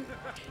how I went.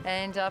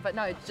 And but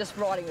no, just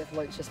riding with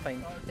Luke's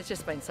it's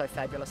just been so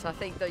fabulous. I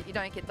think that you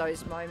don't get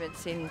those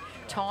moments in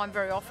time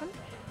very often.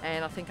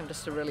 And I think I'm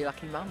just a really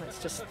lucky mum.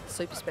 It's just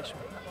super special.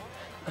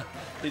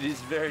 It is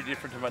very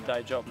different to my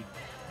day job.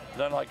 I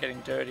don't like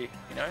getting dirty,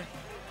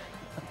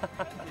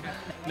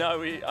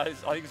 No, I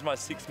think it's my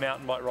 6th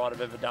mountain bike ride I've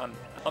ever done.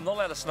 I'm not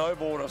allowed to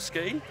snowboard or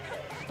ski,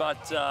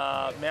 but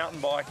mountain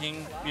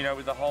biking,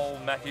 with the whole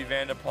Matthew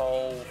van der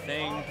Poel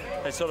thing,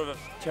 they're sort of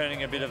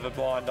turning a bit of a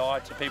blind eye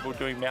to people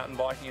doing mountain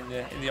biking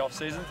in the off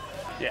season.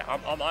 Yeah,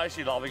 I'm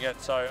actually loving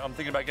it. So I'm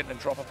thinking about getting a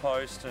dropper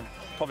post, and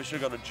probably should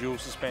have got a dual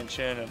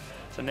suspension. And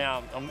so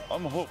now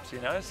I'm hooked,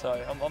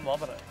 So I'm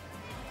loving it.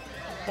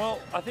 Well,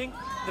 I think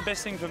the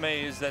best thing for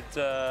me is that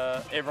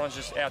everyone's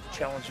just out to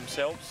challenge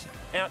themselves,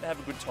 out to have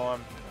a good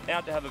time,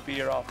 out to have a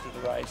beer after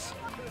the race.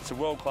 It's a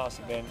world-class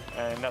event,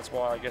 and that's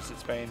why I guess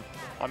it's been.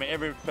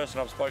 Every person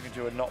I've spoken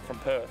to are not from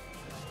Perth;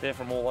 they're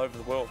from all over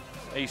the world,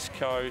 East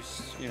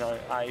Coast,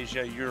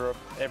 Asia, Europe,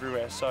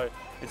 everywhere. So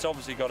it's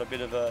obviously got a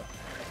bit of a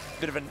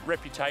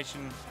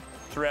reputation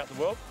throughout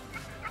the world,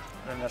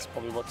 and that's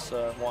probably why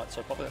it's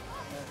so popular.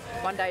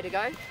 One day to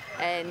go,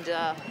 and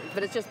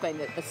but it's just been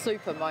a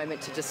super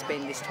moment to just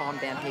spend this time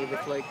down here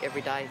with Luke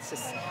every day. It's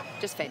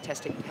just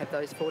fantastic to have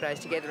those 4 days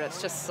together.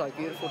 It's just so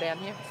beautiful down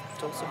here.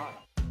 It's awesome.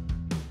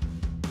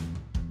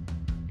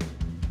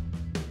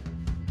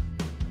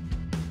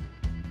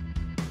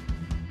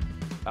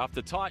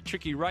 After tight,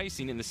 tricky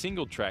racing in the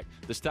single track,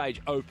 the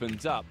stage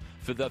opens up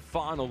for the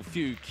final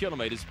few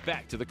kilometres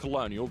back to the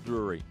Colonial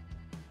Brewery.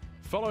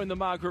 Following the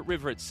Margaret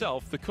River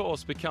itself, the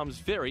course becomes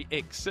very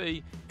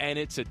XC, and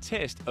it's a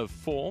test of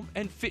form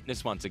and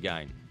fitness once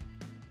again.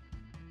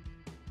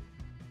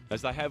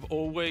 As they have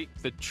all week,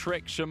 the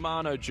Trek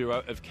Shimano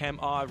duo of Cam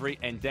Ivory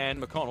and Dan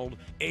McConnell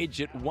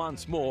edge it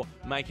once more,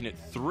 making it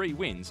 3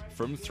 wins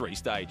from 3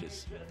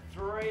 stages.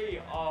 3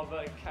 of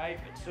a Cape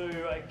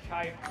to a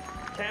Cape.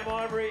 Cam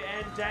Ivory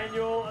and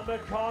Daniel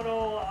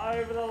McConnell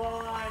over the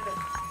line.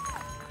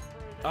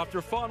 After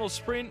a final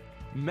sprint,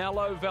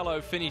 Mallow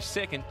Velo finished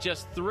second,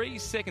 just 3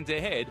 seconds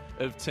ahead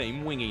of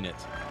Team Winging It.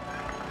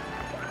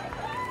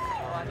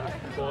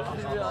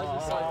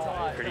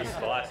 Pretty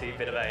spicy,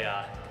 bit of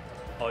a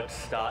odd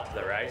start to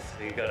the race.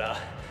 We got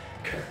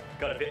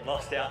a bit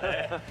lost out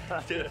there.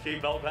 Did a few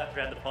bulk laps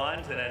around the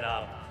pines, and then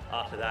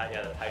after that,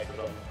 the pace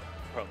was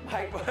on.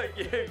 Mate,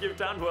 you've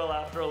done well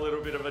after a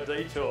little bit of a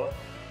detour.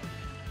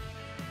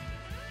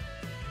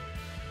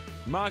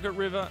 Margaret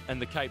River and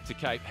the Cape to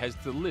Cape has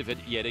delivered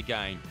yet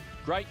again.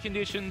 Great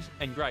conditions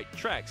and great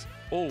tracks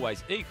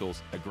always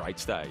equals a great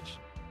stage.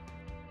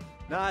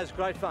 No, it's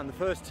great fun. The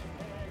first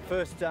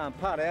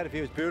part out of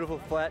here was beautiful,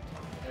 flat,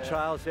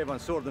 trails, everyone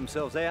sorted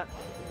themselves out,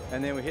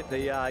 and then we hit the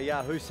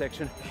Yahoo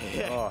section.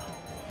 Oh,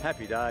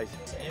 happy days.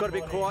 Got a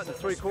bit quiet in the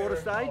 3/4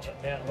 stage,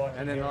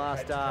 and then the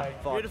last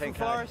 5-10 Beautiful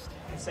forest,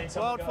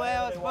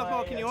 wildflowers, what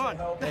more can you want?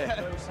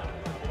 Yeah.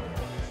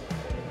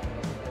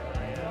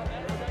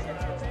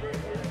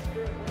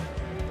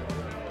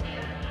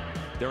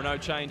 There are no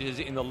changes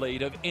in the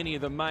lead of any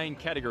of the main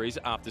categories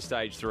after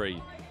stage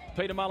 3.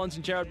 Peter Mullins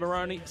and Jared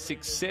Moroney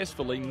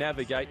successfully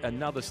navigate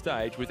another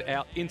stage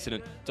without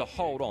incident to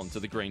hold on to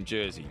the green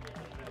jersey.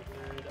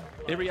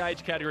 Every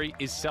age category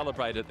is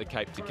celebrated at the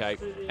Cape to Cape,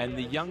 and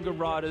the younger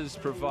riders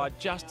provide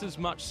just as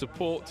much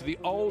support to the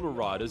older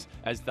riders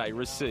as they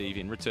receive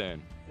in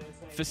return.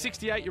 For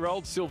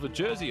 68-year-old silver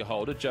jersey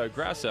holder Joe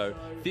Grasso,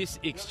 this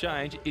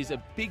exchange is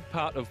a big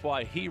part of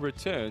why he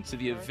returns to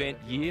the event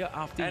year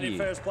after And year. in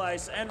first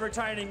place and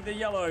retaining the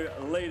yellow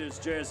leaders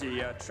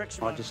jersey,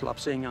 Trix. I just love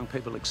seeing young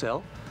people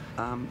excel.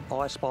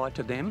 I aspire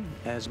to them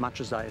as much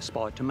as they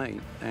aspire to me,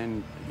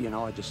 and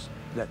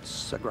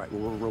that's a great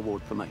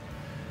reward for me.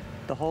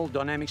 The whole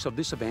dynamics of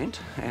this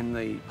event and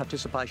the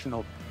participation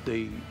of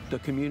the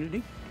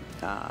community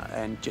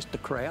and just the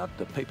crowd,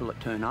 the people that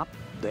turn up,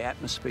 the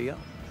atmosphere.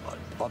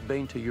 I've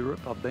been to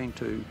Europe, I've been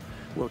to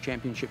World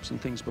Championships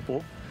and things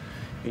before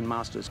in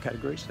Masters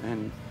categories,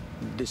 and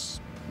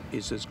this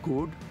is as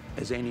good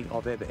as any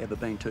I've ever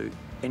been to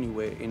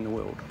anywhere in the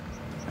world,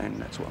 and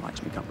that's what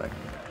makes me come back.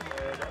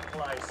 Third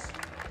place.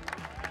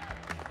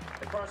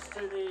 Across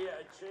to the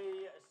G.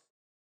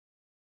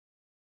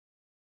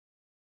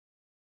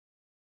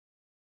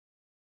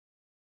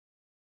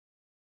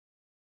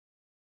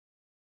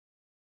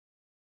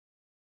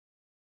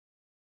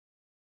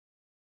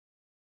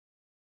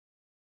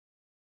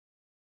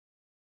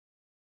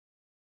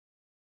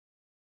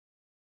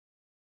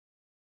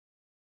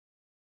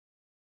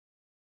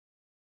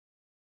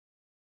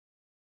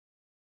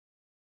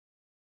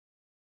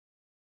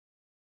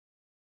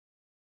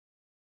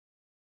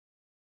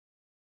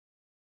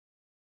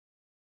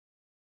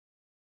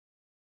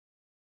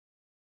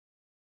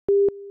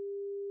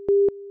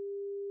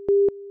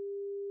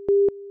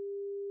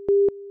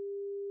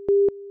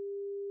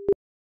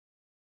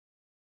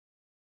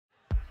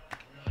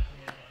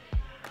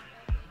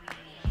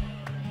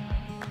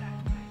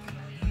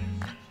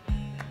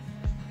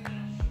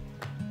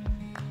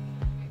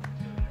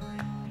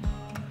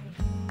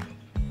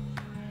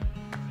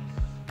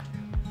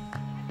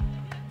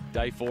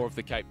 Day 4 of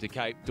the Cape to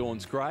Cape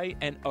dawns grey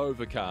and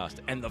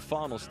overcast, and the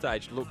final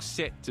stage looks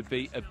set to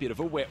be a bit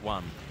of a wet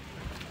one.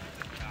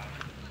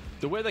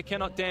 The weather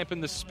cannot dampen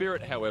the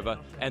spirit, however,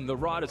 and the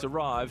riders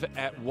arrive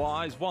at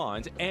Wise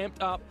Wines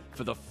amped up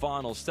for the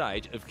final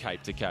stage of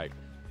Cape to Cape.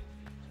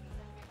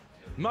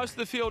 Most of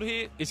the field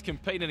here is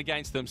competing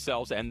against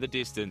themselves and the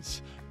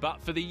distance, but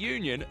for the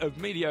union of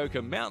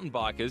mediocre mountain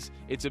bikers,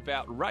 it's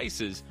about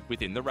races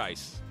within the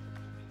race.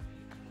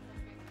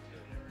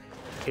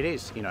 It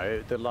is,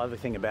 the lovely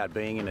thing about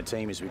being in a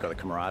team is we've got the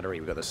camaraderie,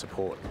 we've got the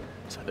support.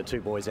 So the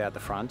two boys out the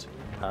front,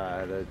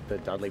 the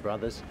Dudley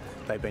brothers,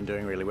 they've been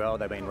doing really well.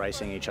 They've been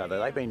racing each other.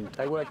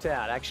 They worked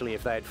out, actually,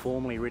 if they had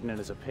formally ridden it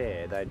as a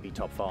pair, they'd be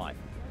top 5.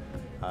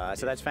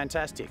 So that's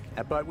fantastic.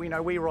 But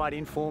we ride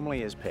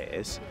informally as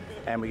pairs,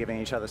 and we're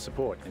giving each other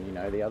support. And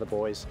the other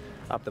boys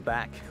up the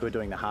back who are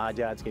doing the hard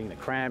yards, getting the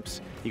cramps,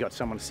 you got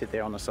someone to sit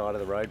there on the side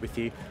of the road with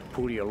you,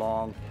 pull you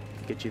along,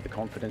 get you the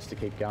confidence to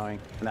keep going,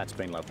 and that's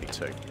been lovely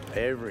too.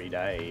 Every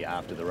day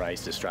after the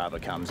race, the Strava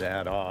comes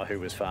out, who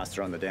was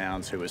faster on the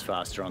downs, who was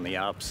faster on the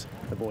ups,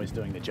 the boys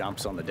doing the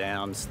jumps on the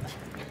downs.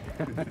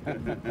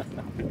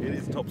 It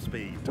is top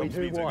speed. We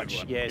do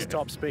watch, yes,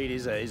 Top Speed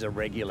is a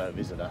regular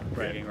visitor.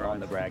 Bragging on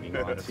the bragging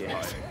rights,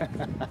 yes.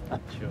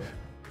 Sure.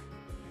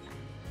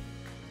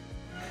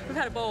 We've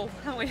had a ball,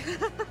 haven't we?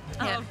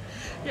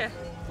 Yeah,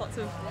 lots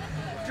of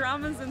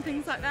dramas and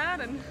things like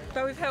that,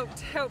 but we've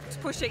helped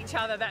push each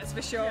other, that's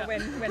for sure. Yeah.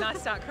 When I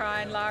start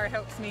crying, Lara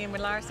helps me, and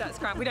when Lara starts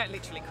crying, we don't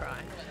literally cry.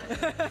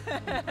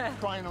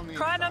 Crying on the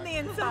inside. On the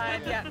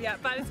inside, yeah.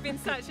 But it's been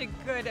such a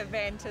good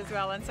event as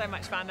well, and so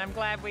much fun. I'm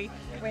glad we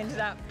ended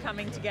up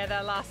coming together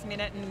last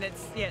minute, and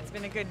it's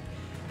been a good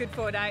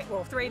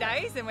 3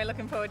 days, and we're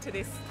looking forward to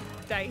this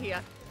day here.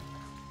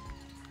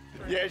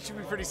 Yeah, it should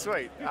be pretty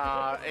sweet.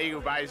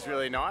 Eagle Bay is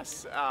really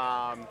nice.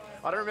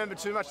 I don't remember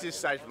too much of this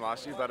stage from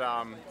last year, but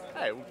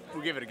hey,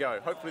 we'll give it a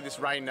go. Hopefully this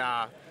rain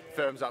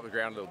firms up the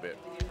ground a little bit.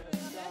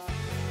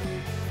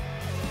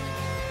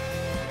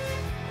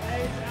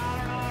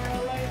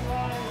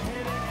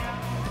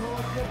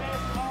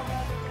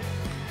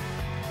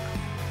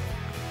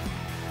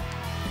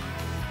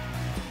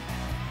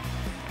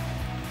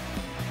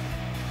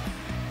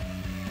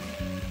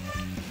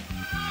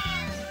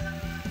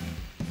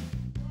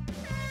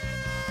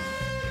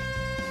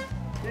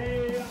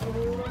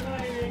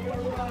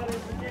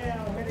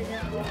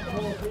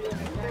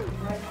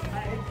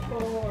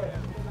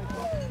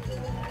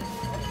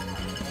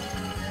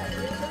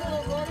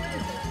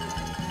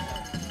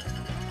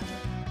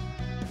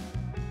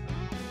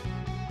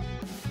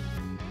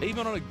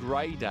 Even on a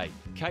grey day,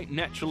 Cape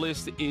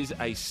Naturalist is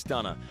a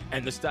stunner,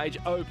 and the stage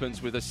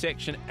opens with a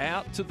section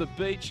out to the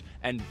beach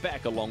and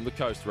back along the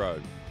coast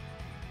road.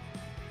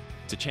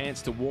 It's a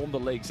chance to warm the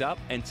legs up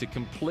and to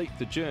complete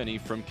the journey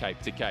from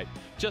Cape to Cape,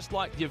 just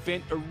like the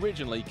event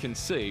originally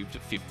conceived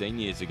 15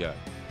 years ago.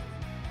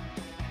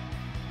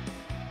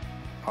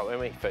 When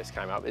we first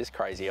came up with this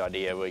crazy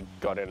idea, we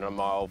got in a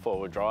mile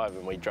forward drive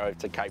and we drove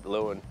to Cape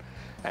Leeuwin,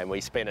 and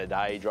we spent a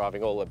day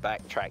driving all the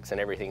back tracks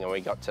and everything, and we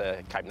got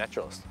to Cape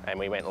Naturalist and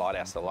we went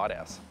lighthouse to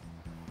lighthouse.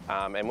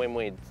 And when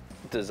we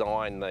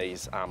designed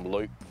these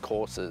loop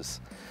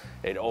courses,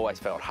 it always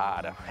felt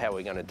hard. How are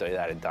we going to do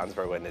that in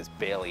Dunsborough when there's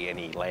barely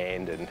any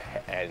land?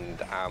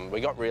 And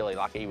we got really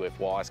lucky with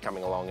Wise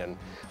coming along and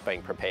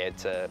being prepared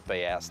to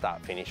be our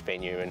start-finish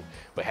venue, and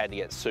we had to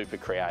get super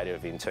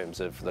creative in terms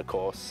of the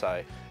course.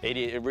 So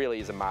it really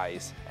is a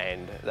maze,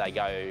 and they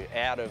go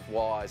out of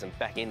Wise and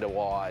back into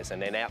Wise,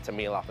 and then out to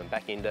Meelup and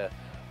back into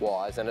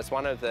Wise, and it's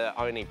one of the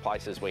only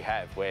places we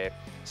have where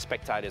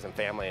spectators and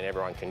family and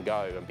everyone can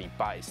go and be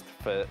based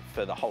for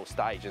the whole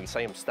stage and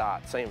see them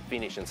start, see them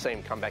finish, and see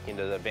them come back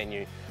into the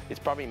venue. It's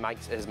probably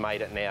has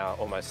made it now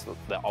almost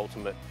the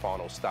ultimate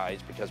final stage,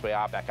 because we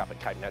are back up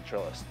at Cape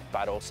Naturalist,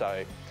 but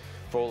also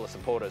for all the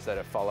supporters that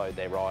have followed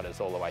their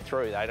riders all the way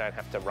through, they don't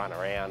have to run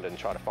around and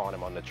try to find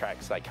them on the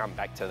tracks. They come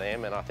back to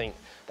them, and I think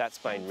that's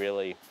been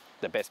really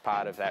the best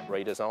part of that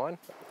redesign.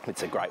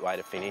 It's a great way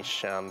to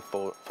finish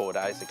 4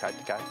 days at Cape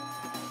to Cape.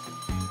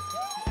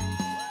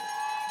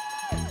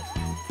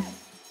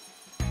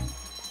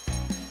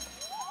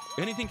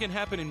 Anything can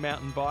happen in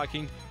mountain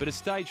biking, but as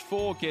Stage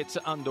 4 gets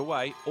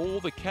underway, all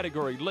the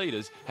category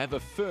leaders have a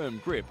firm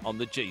grip on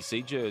the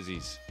GC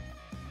jerseys.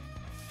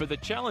 For the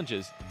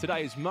challengers,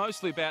 today is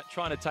mostly about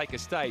trying to take a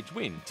stage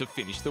win to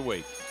finish the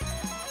week.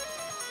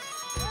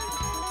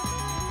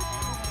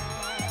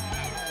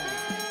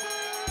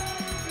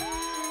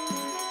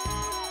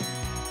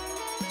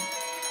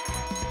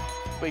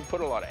 We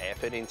put a lot of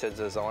effort into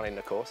designing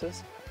the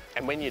courses,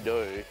 and when you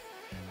do,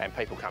 and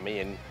people come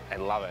in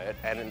and love it,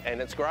 and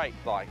it's great,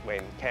 like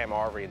when Cam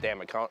Ivory and Dan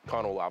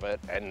McConnell love it,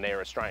 and they're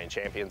Australian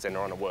champions and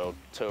they're on a world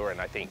tour and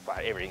they think, well,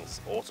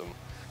 everything's awesome.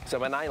 So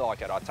when they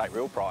like it, I take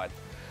real pride.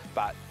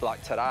 But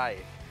like today,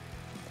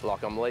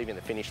 like I'm leaving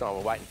the finish line,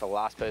 we're waiting for the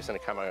last person to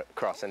come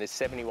across, and this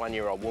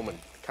 71-year-old woman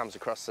comes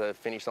across the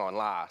finish line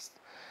last.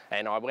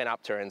 And I went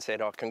up to her and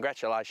said, oh,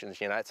 congratulations,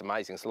 you know, it's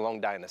amazing, it's a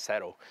long day in the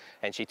saddle.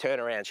 And she turned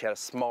around, she had a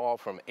smile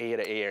from ear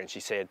to ear, and she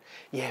said,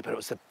 yeah, but it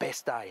was the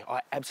best day.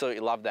 I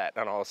absolutely loved that.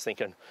 And I was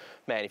thinking,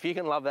 man, if you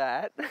can love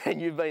that, and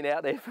you've been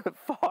out there for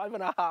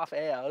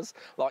 5.5 hours,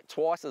 like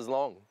twice as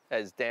long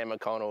as Dan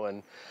McConnell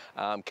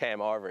and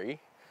Cam Ivory,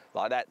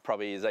 like that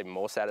probably is even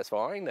more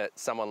satisfying, that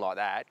someone like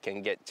that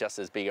can get just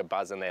as big a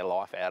buzz in their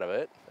life out of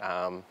it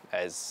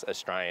as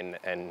Australian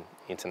and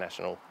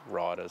international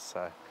riders.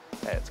 So,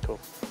 yeah, it's cool.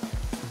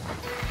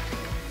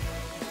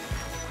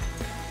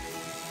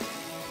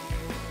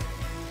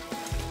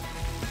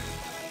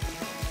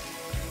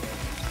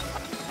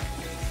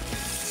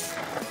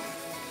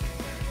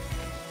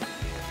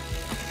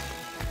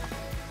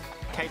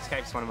 Cape to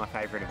Cape's one of my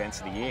favourite events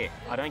of the year.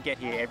 I don't get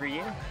here every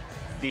year.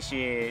 This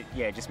year,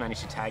 yeah, just managed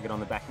to tag it on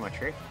the back of my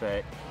trip,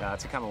 but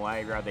to come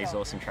away, ride these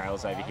awesome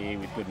trails over here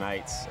with good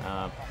mates,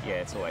 yeah,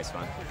 it's always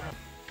fun.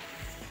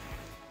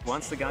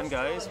 Once the gun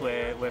goes,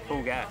 we're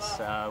full gas.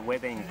 We're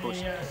being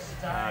pushed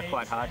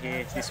quite hard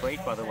here this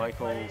week by the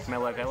local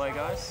Mellow Velo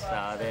guys.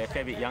 They're a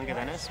fair bit younger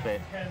than us, but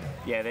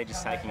yeah, they're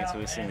just taking it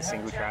to us in the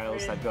single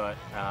trails. They've got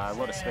a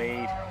lot of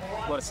speed,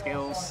 a lot of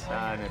skills,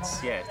 and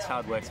it's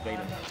hard work to beat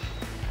them.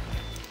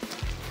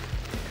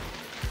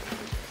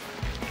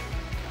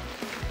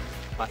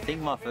 I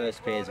think my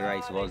first pairs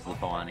race was the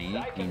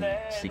Pioneer in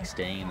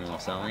 16 or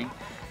something.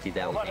 Did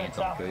that with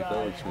Anton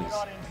Cooper, which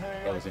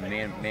was a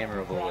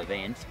memorable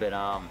event. But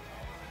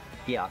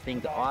yeah, I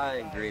think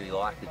I really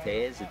like the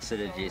pairs. It's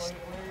sort of just,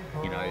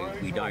 you know,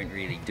 we don't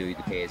really do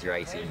the pairs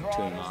racing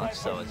too much,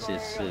 so it's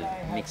just sort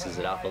of mixes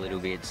it up a little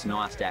bit. It's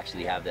nice to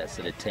actually have that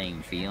sort of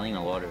team feeling.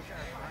 A lot of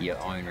your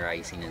own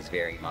racing is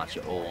very much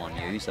all on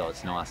you, so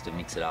it's nice to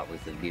mix it up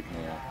with a bit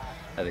more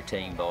of a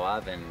team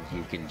vibe, and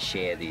you can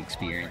share the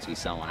experience with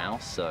someone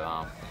else.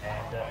 So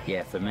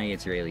yeah, for me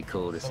it's really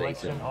cool to see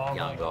some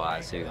young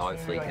guys who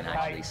hopefully can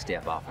actually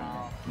step up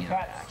and, you know,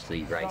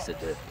 actually race at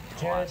the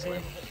highest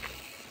level.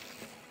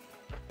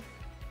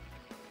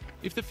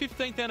 If the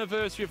 15th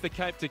anniversary of the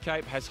Cape to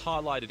Cape has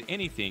highlighted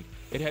anything,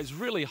 it has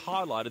really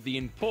highlighted the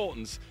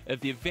importance of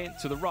the event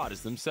to the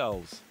riders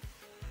themselves.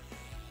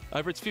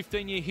 Over its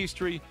 15-year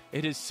history,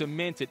 it has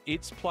cemented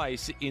its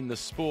place in the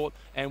sport,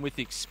 and with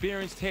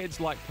experienced heads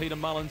like Peter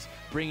Mullins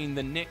bringing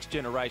the next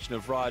generation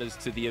of riders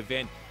to the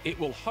event, it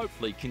will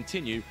hopefully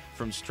continue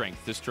from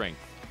strength to strength.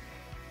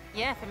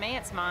 Yeah, for me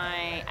it's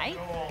my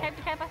 8th Cape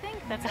to Cape, I think.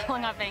 That's how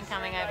long I've been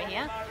coming over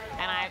here.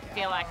 And I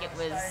feel like it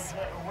was,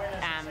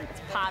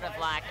 it's part of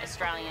like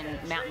Australian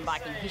mountain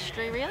biking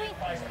history really.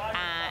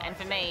 And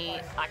for me,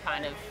 I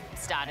kind of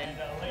started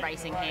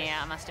racing here,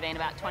 I must have been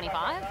about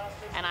 25.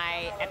 And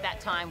I, at that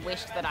time,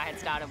 wished that I had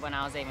started when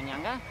I was even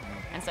younger.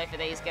 And so for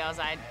these girls,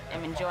 I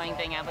am enjoying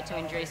being able to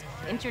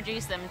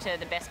introduce them to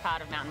the best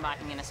part of mountain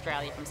biking in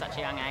Australia from such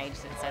a young age,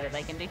 so that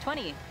they can do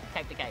 20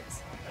 Cape to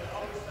Capes.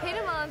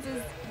 Peter Mullins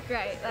is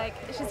great. Like,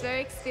 she's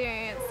very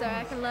experienced, so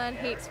I can learn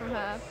heaps from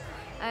her.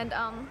 And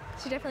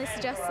she definitely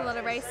suggests a lot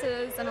of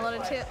races and a lot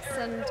of tips,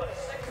 and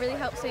really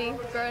helps me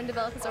grow and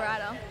develop as a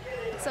rider.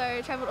 So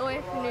I travelled all the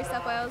way from New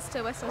South Wales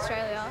to Western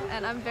Australia,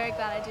 and I'm very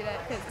glad I did it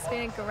because it's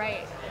been a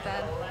great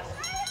event.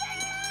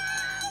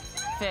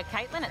 For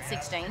Caitlin at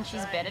 16,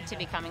 she's better to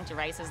be coming to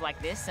races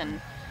like this and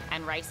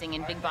and racing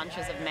in big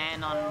bunches of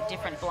men on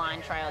different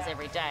blind trails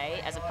every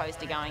day, as opposed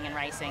to going and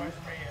racing,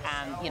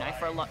 you know,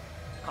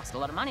 cost a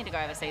lot of money to go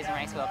overseas and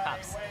race World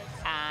Cups,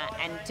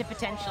 and to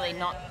potentially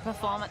not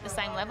perform at the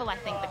same level. I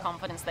think the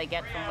confidence they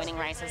get from winning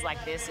races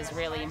like this is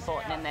really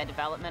important in their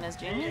development as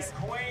juniors.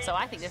 So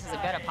I think this is a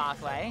better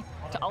pathway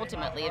to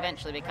ultimately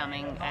eventually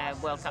becoming a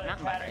World Cup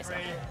mountain bike racer.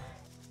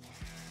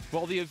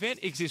 While the event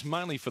exists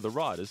mainly for the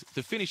riders,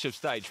 the finish of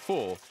Stage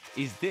 4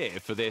 is there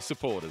for their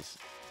supporters.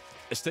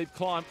 A steep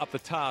climb up the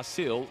tar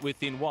sill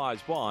within Wise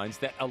Wines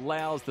that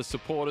allows the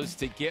supporters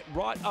to get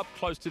right up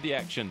close to the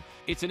action.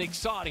 It's an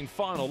exciting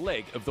final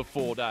leg of the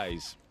 4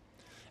 days.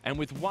 And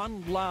with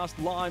one last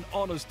line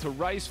honours to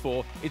race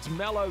for, it's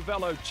Mellow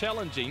Velo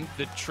challenging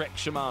the Trek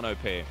Shimano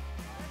pair.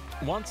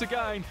 Once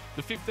again,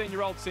 the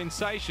 15-year-old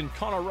sensation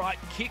Connor Wright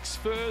kicks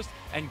first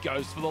and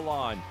goes for the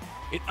line.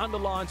 It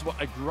underlines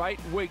what a great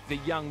week the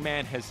young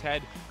man has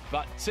had,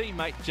 but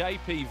teammate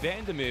JP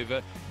van der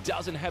Merwe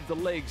doesn't have the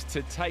legs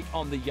to take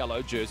on the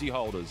yellow jersey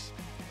holders.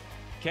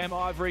 Cam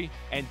Ivory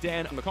and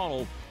Dan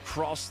McConnell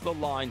cross the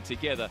line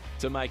together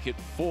to make it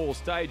 4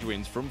 stage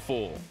wins from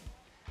 4.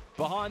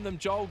 Behind them,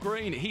 Joel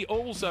Green, he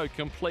also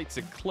completes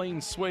a clean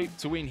sweep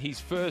to win his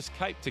first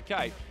Cape to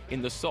Cape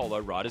in the solo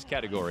riders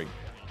category.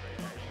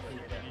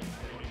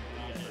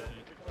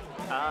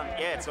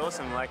 Yeah, it's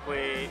awesome. Like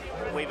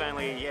we've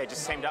only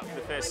just teamed up for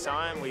the first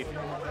time. We've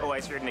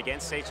always ridden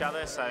against each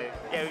other, so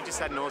yeah, we just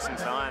had an awesome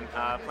time.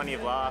 Plenty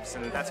of laughs,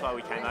 and that's why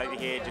we came over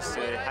here, just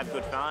to have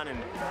good fun and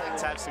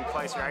to have some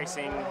close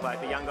racing.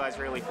 Like the young guys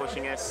really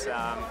pushing us.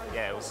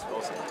 Yeah, it was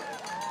awesome.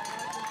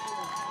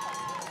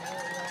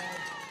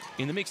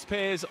 In the mixed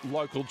pairs,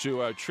 local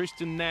duo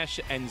Tristan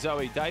Nash and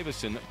Zoe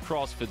Davison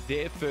cross for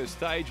their first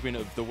stage win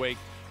of the week,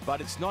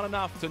 but it's not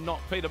enough to knock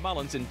Peter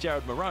Mullins and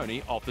Jared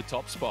Maroney off the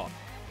top spot.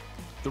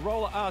 The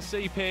Roller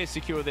RC pair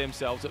secure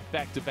themselves at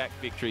back-to-back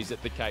victories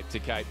at the Cape to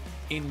Cape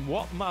in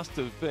what must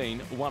have been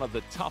one of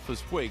the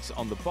toughest weeks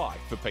on the bike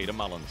for Peter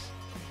Mullins.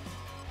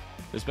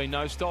 There's been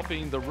no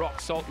stopping the Rock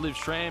Salt Liv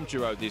Schramm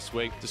duo this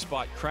week.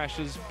 Despite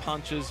crashes,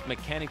 punches,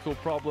 mechanical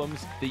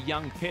problems, the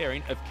young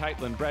pairing of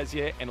Caitlin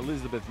Brazier and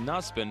Elizabeth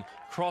Nussbaum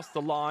crossed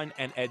the line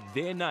and add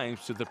their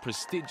names to the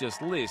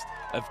prestigious list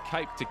of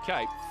Cape to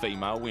Cape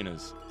female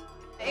winners.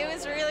 It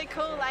was really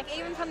cool, like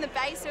even from the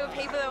base there were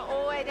people that were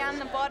all the way down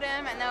the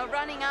bottom and they were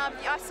running up.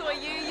 I saw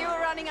you were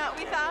running up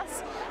with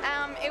us.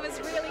 It was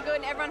really good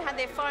and everyone had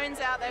their phones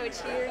out, they were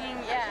cheering.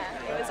 Yeah,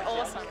 it was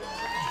awesome.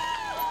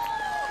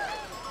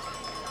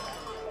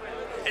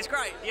 It's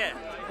great, yeah.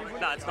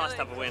 No, it's nice to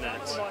have a win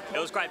and it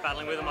was great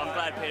battling with him. I'm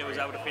glad Peter was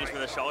able to finish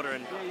with a shoulder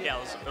and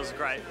yeah, it was a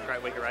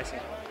great week of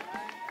racing.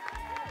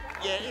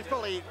 Yeah, it's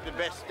probably the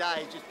best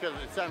day just because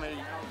there's so many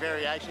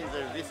variations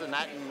of this and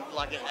that, and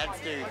like it adds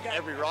to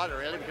every rider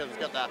really because it's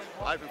got the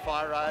open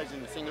fire roads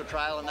and the single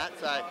trail and that.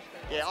 So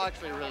yeah, I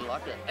actually really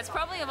like it. It's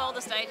probably of all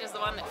the stages the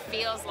one that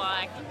feels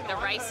like the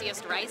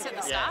raciest race at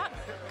the start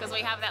because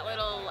we have that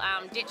little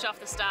ditch off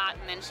the start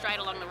and then straight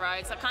along the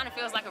road. So it kind of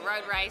feels like a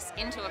road race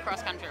into a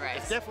cross-country race.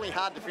 It's definitely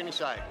hard to finish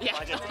though. Yeah.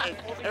 Like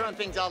everyone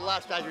thinks, oh, the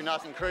last stage will be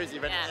nice and cruisy,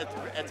 but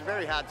it's a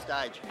very hard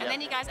stage. And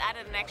then you guys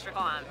added an extra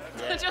climb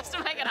just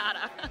to make it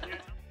harder.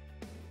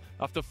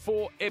 After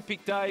 4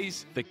 epic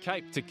days, the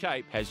Cape to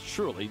Cape has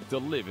truly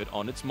delivered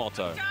on its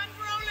motto.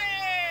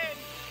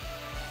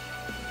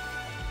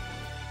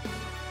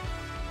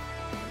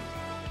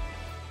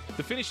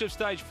 The finish of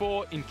Stage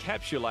 4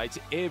 encapsulates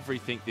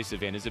everything this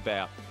event is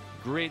about.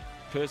 Grit,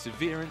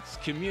 perseverance,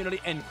 community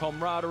and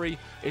camaraderie.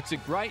 It's a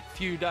great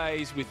few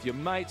days with your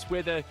mates,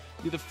 whether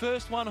you're the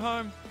first one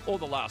home or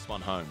the last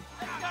one home.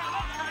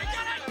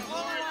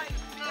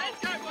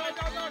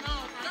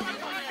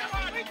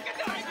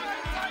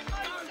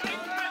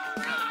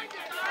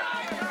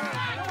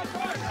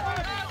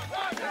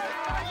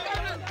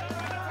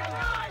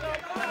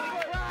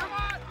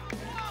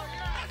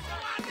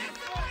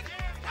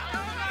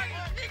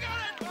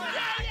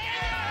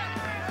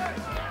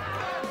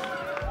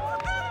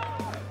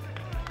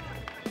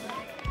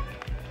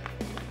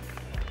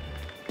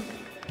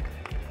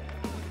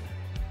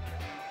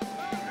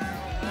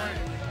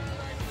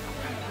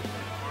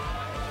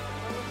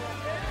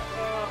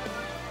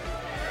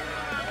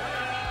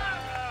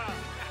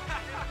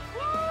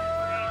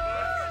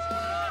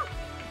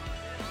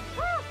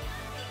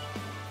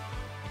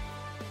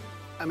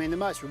 I mean, the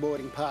most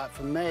rewarding part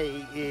for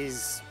me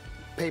is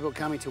people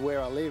coming to where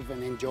I live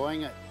and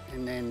enjoying it,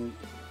 and then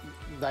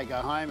they go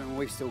home and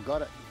we've still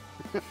got it.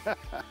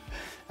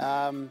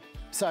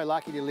 So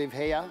lucky to live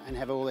here and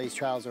have all these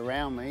trails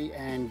around me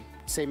and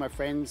see my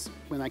friends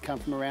when they come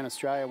from around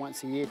Australia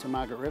once a year to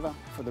Margaret River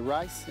for the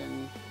race,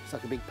 and it's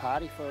like a big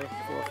party for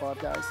 4 or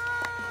 5 days.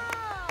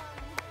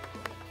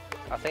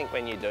 I think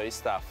when you do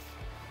stuff,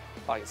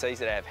 like it's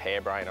easy to have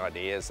harebrained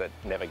ideas that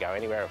never go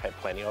anywhere. I've had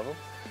plenty of them.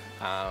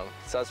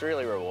 So it's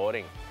really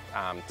rewarding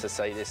to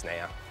see this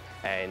now.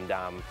 And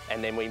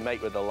then we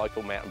meet with the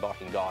local mountain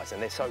biking guys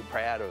and they're so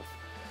proud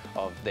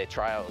of their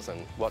trails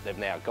and what they've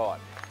now got.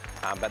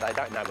 But they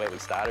don't know where we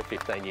started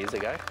 15 years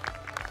ago.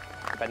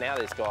 But now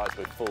there's guys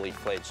with fully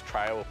fledged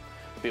trail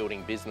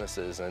building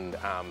businesses, and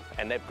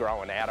they've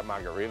grown out of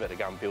Margaret River to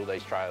go and build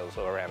these trails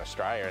all around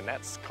Australia, and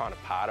that's kind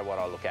of part of what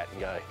I look at and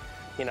go,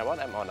 you know what,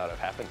 that might not have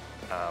happened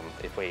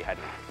if we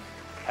hadn't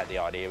had the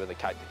idea with the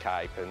Cape to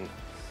Cape. And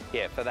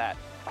yeah, for that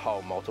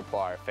whole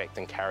multiplier effect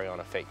and carry-on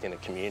effect in a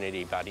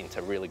community, but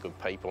into really good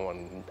people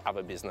and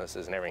other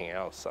businesses and everything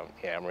else. So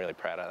yeah, I'm really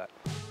proud of that.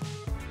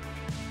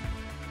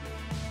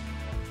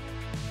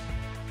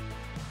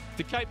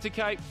 To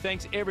Cape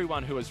thanks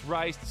everyone who has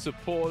raced,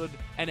 supported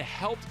and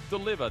helped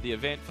deliver the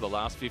event for the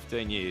last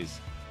 15 years.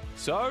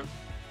 So,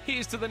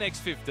 here's to the next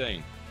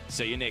 15.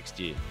 See you next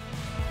year.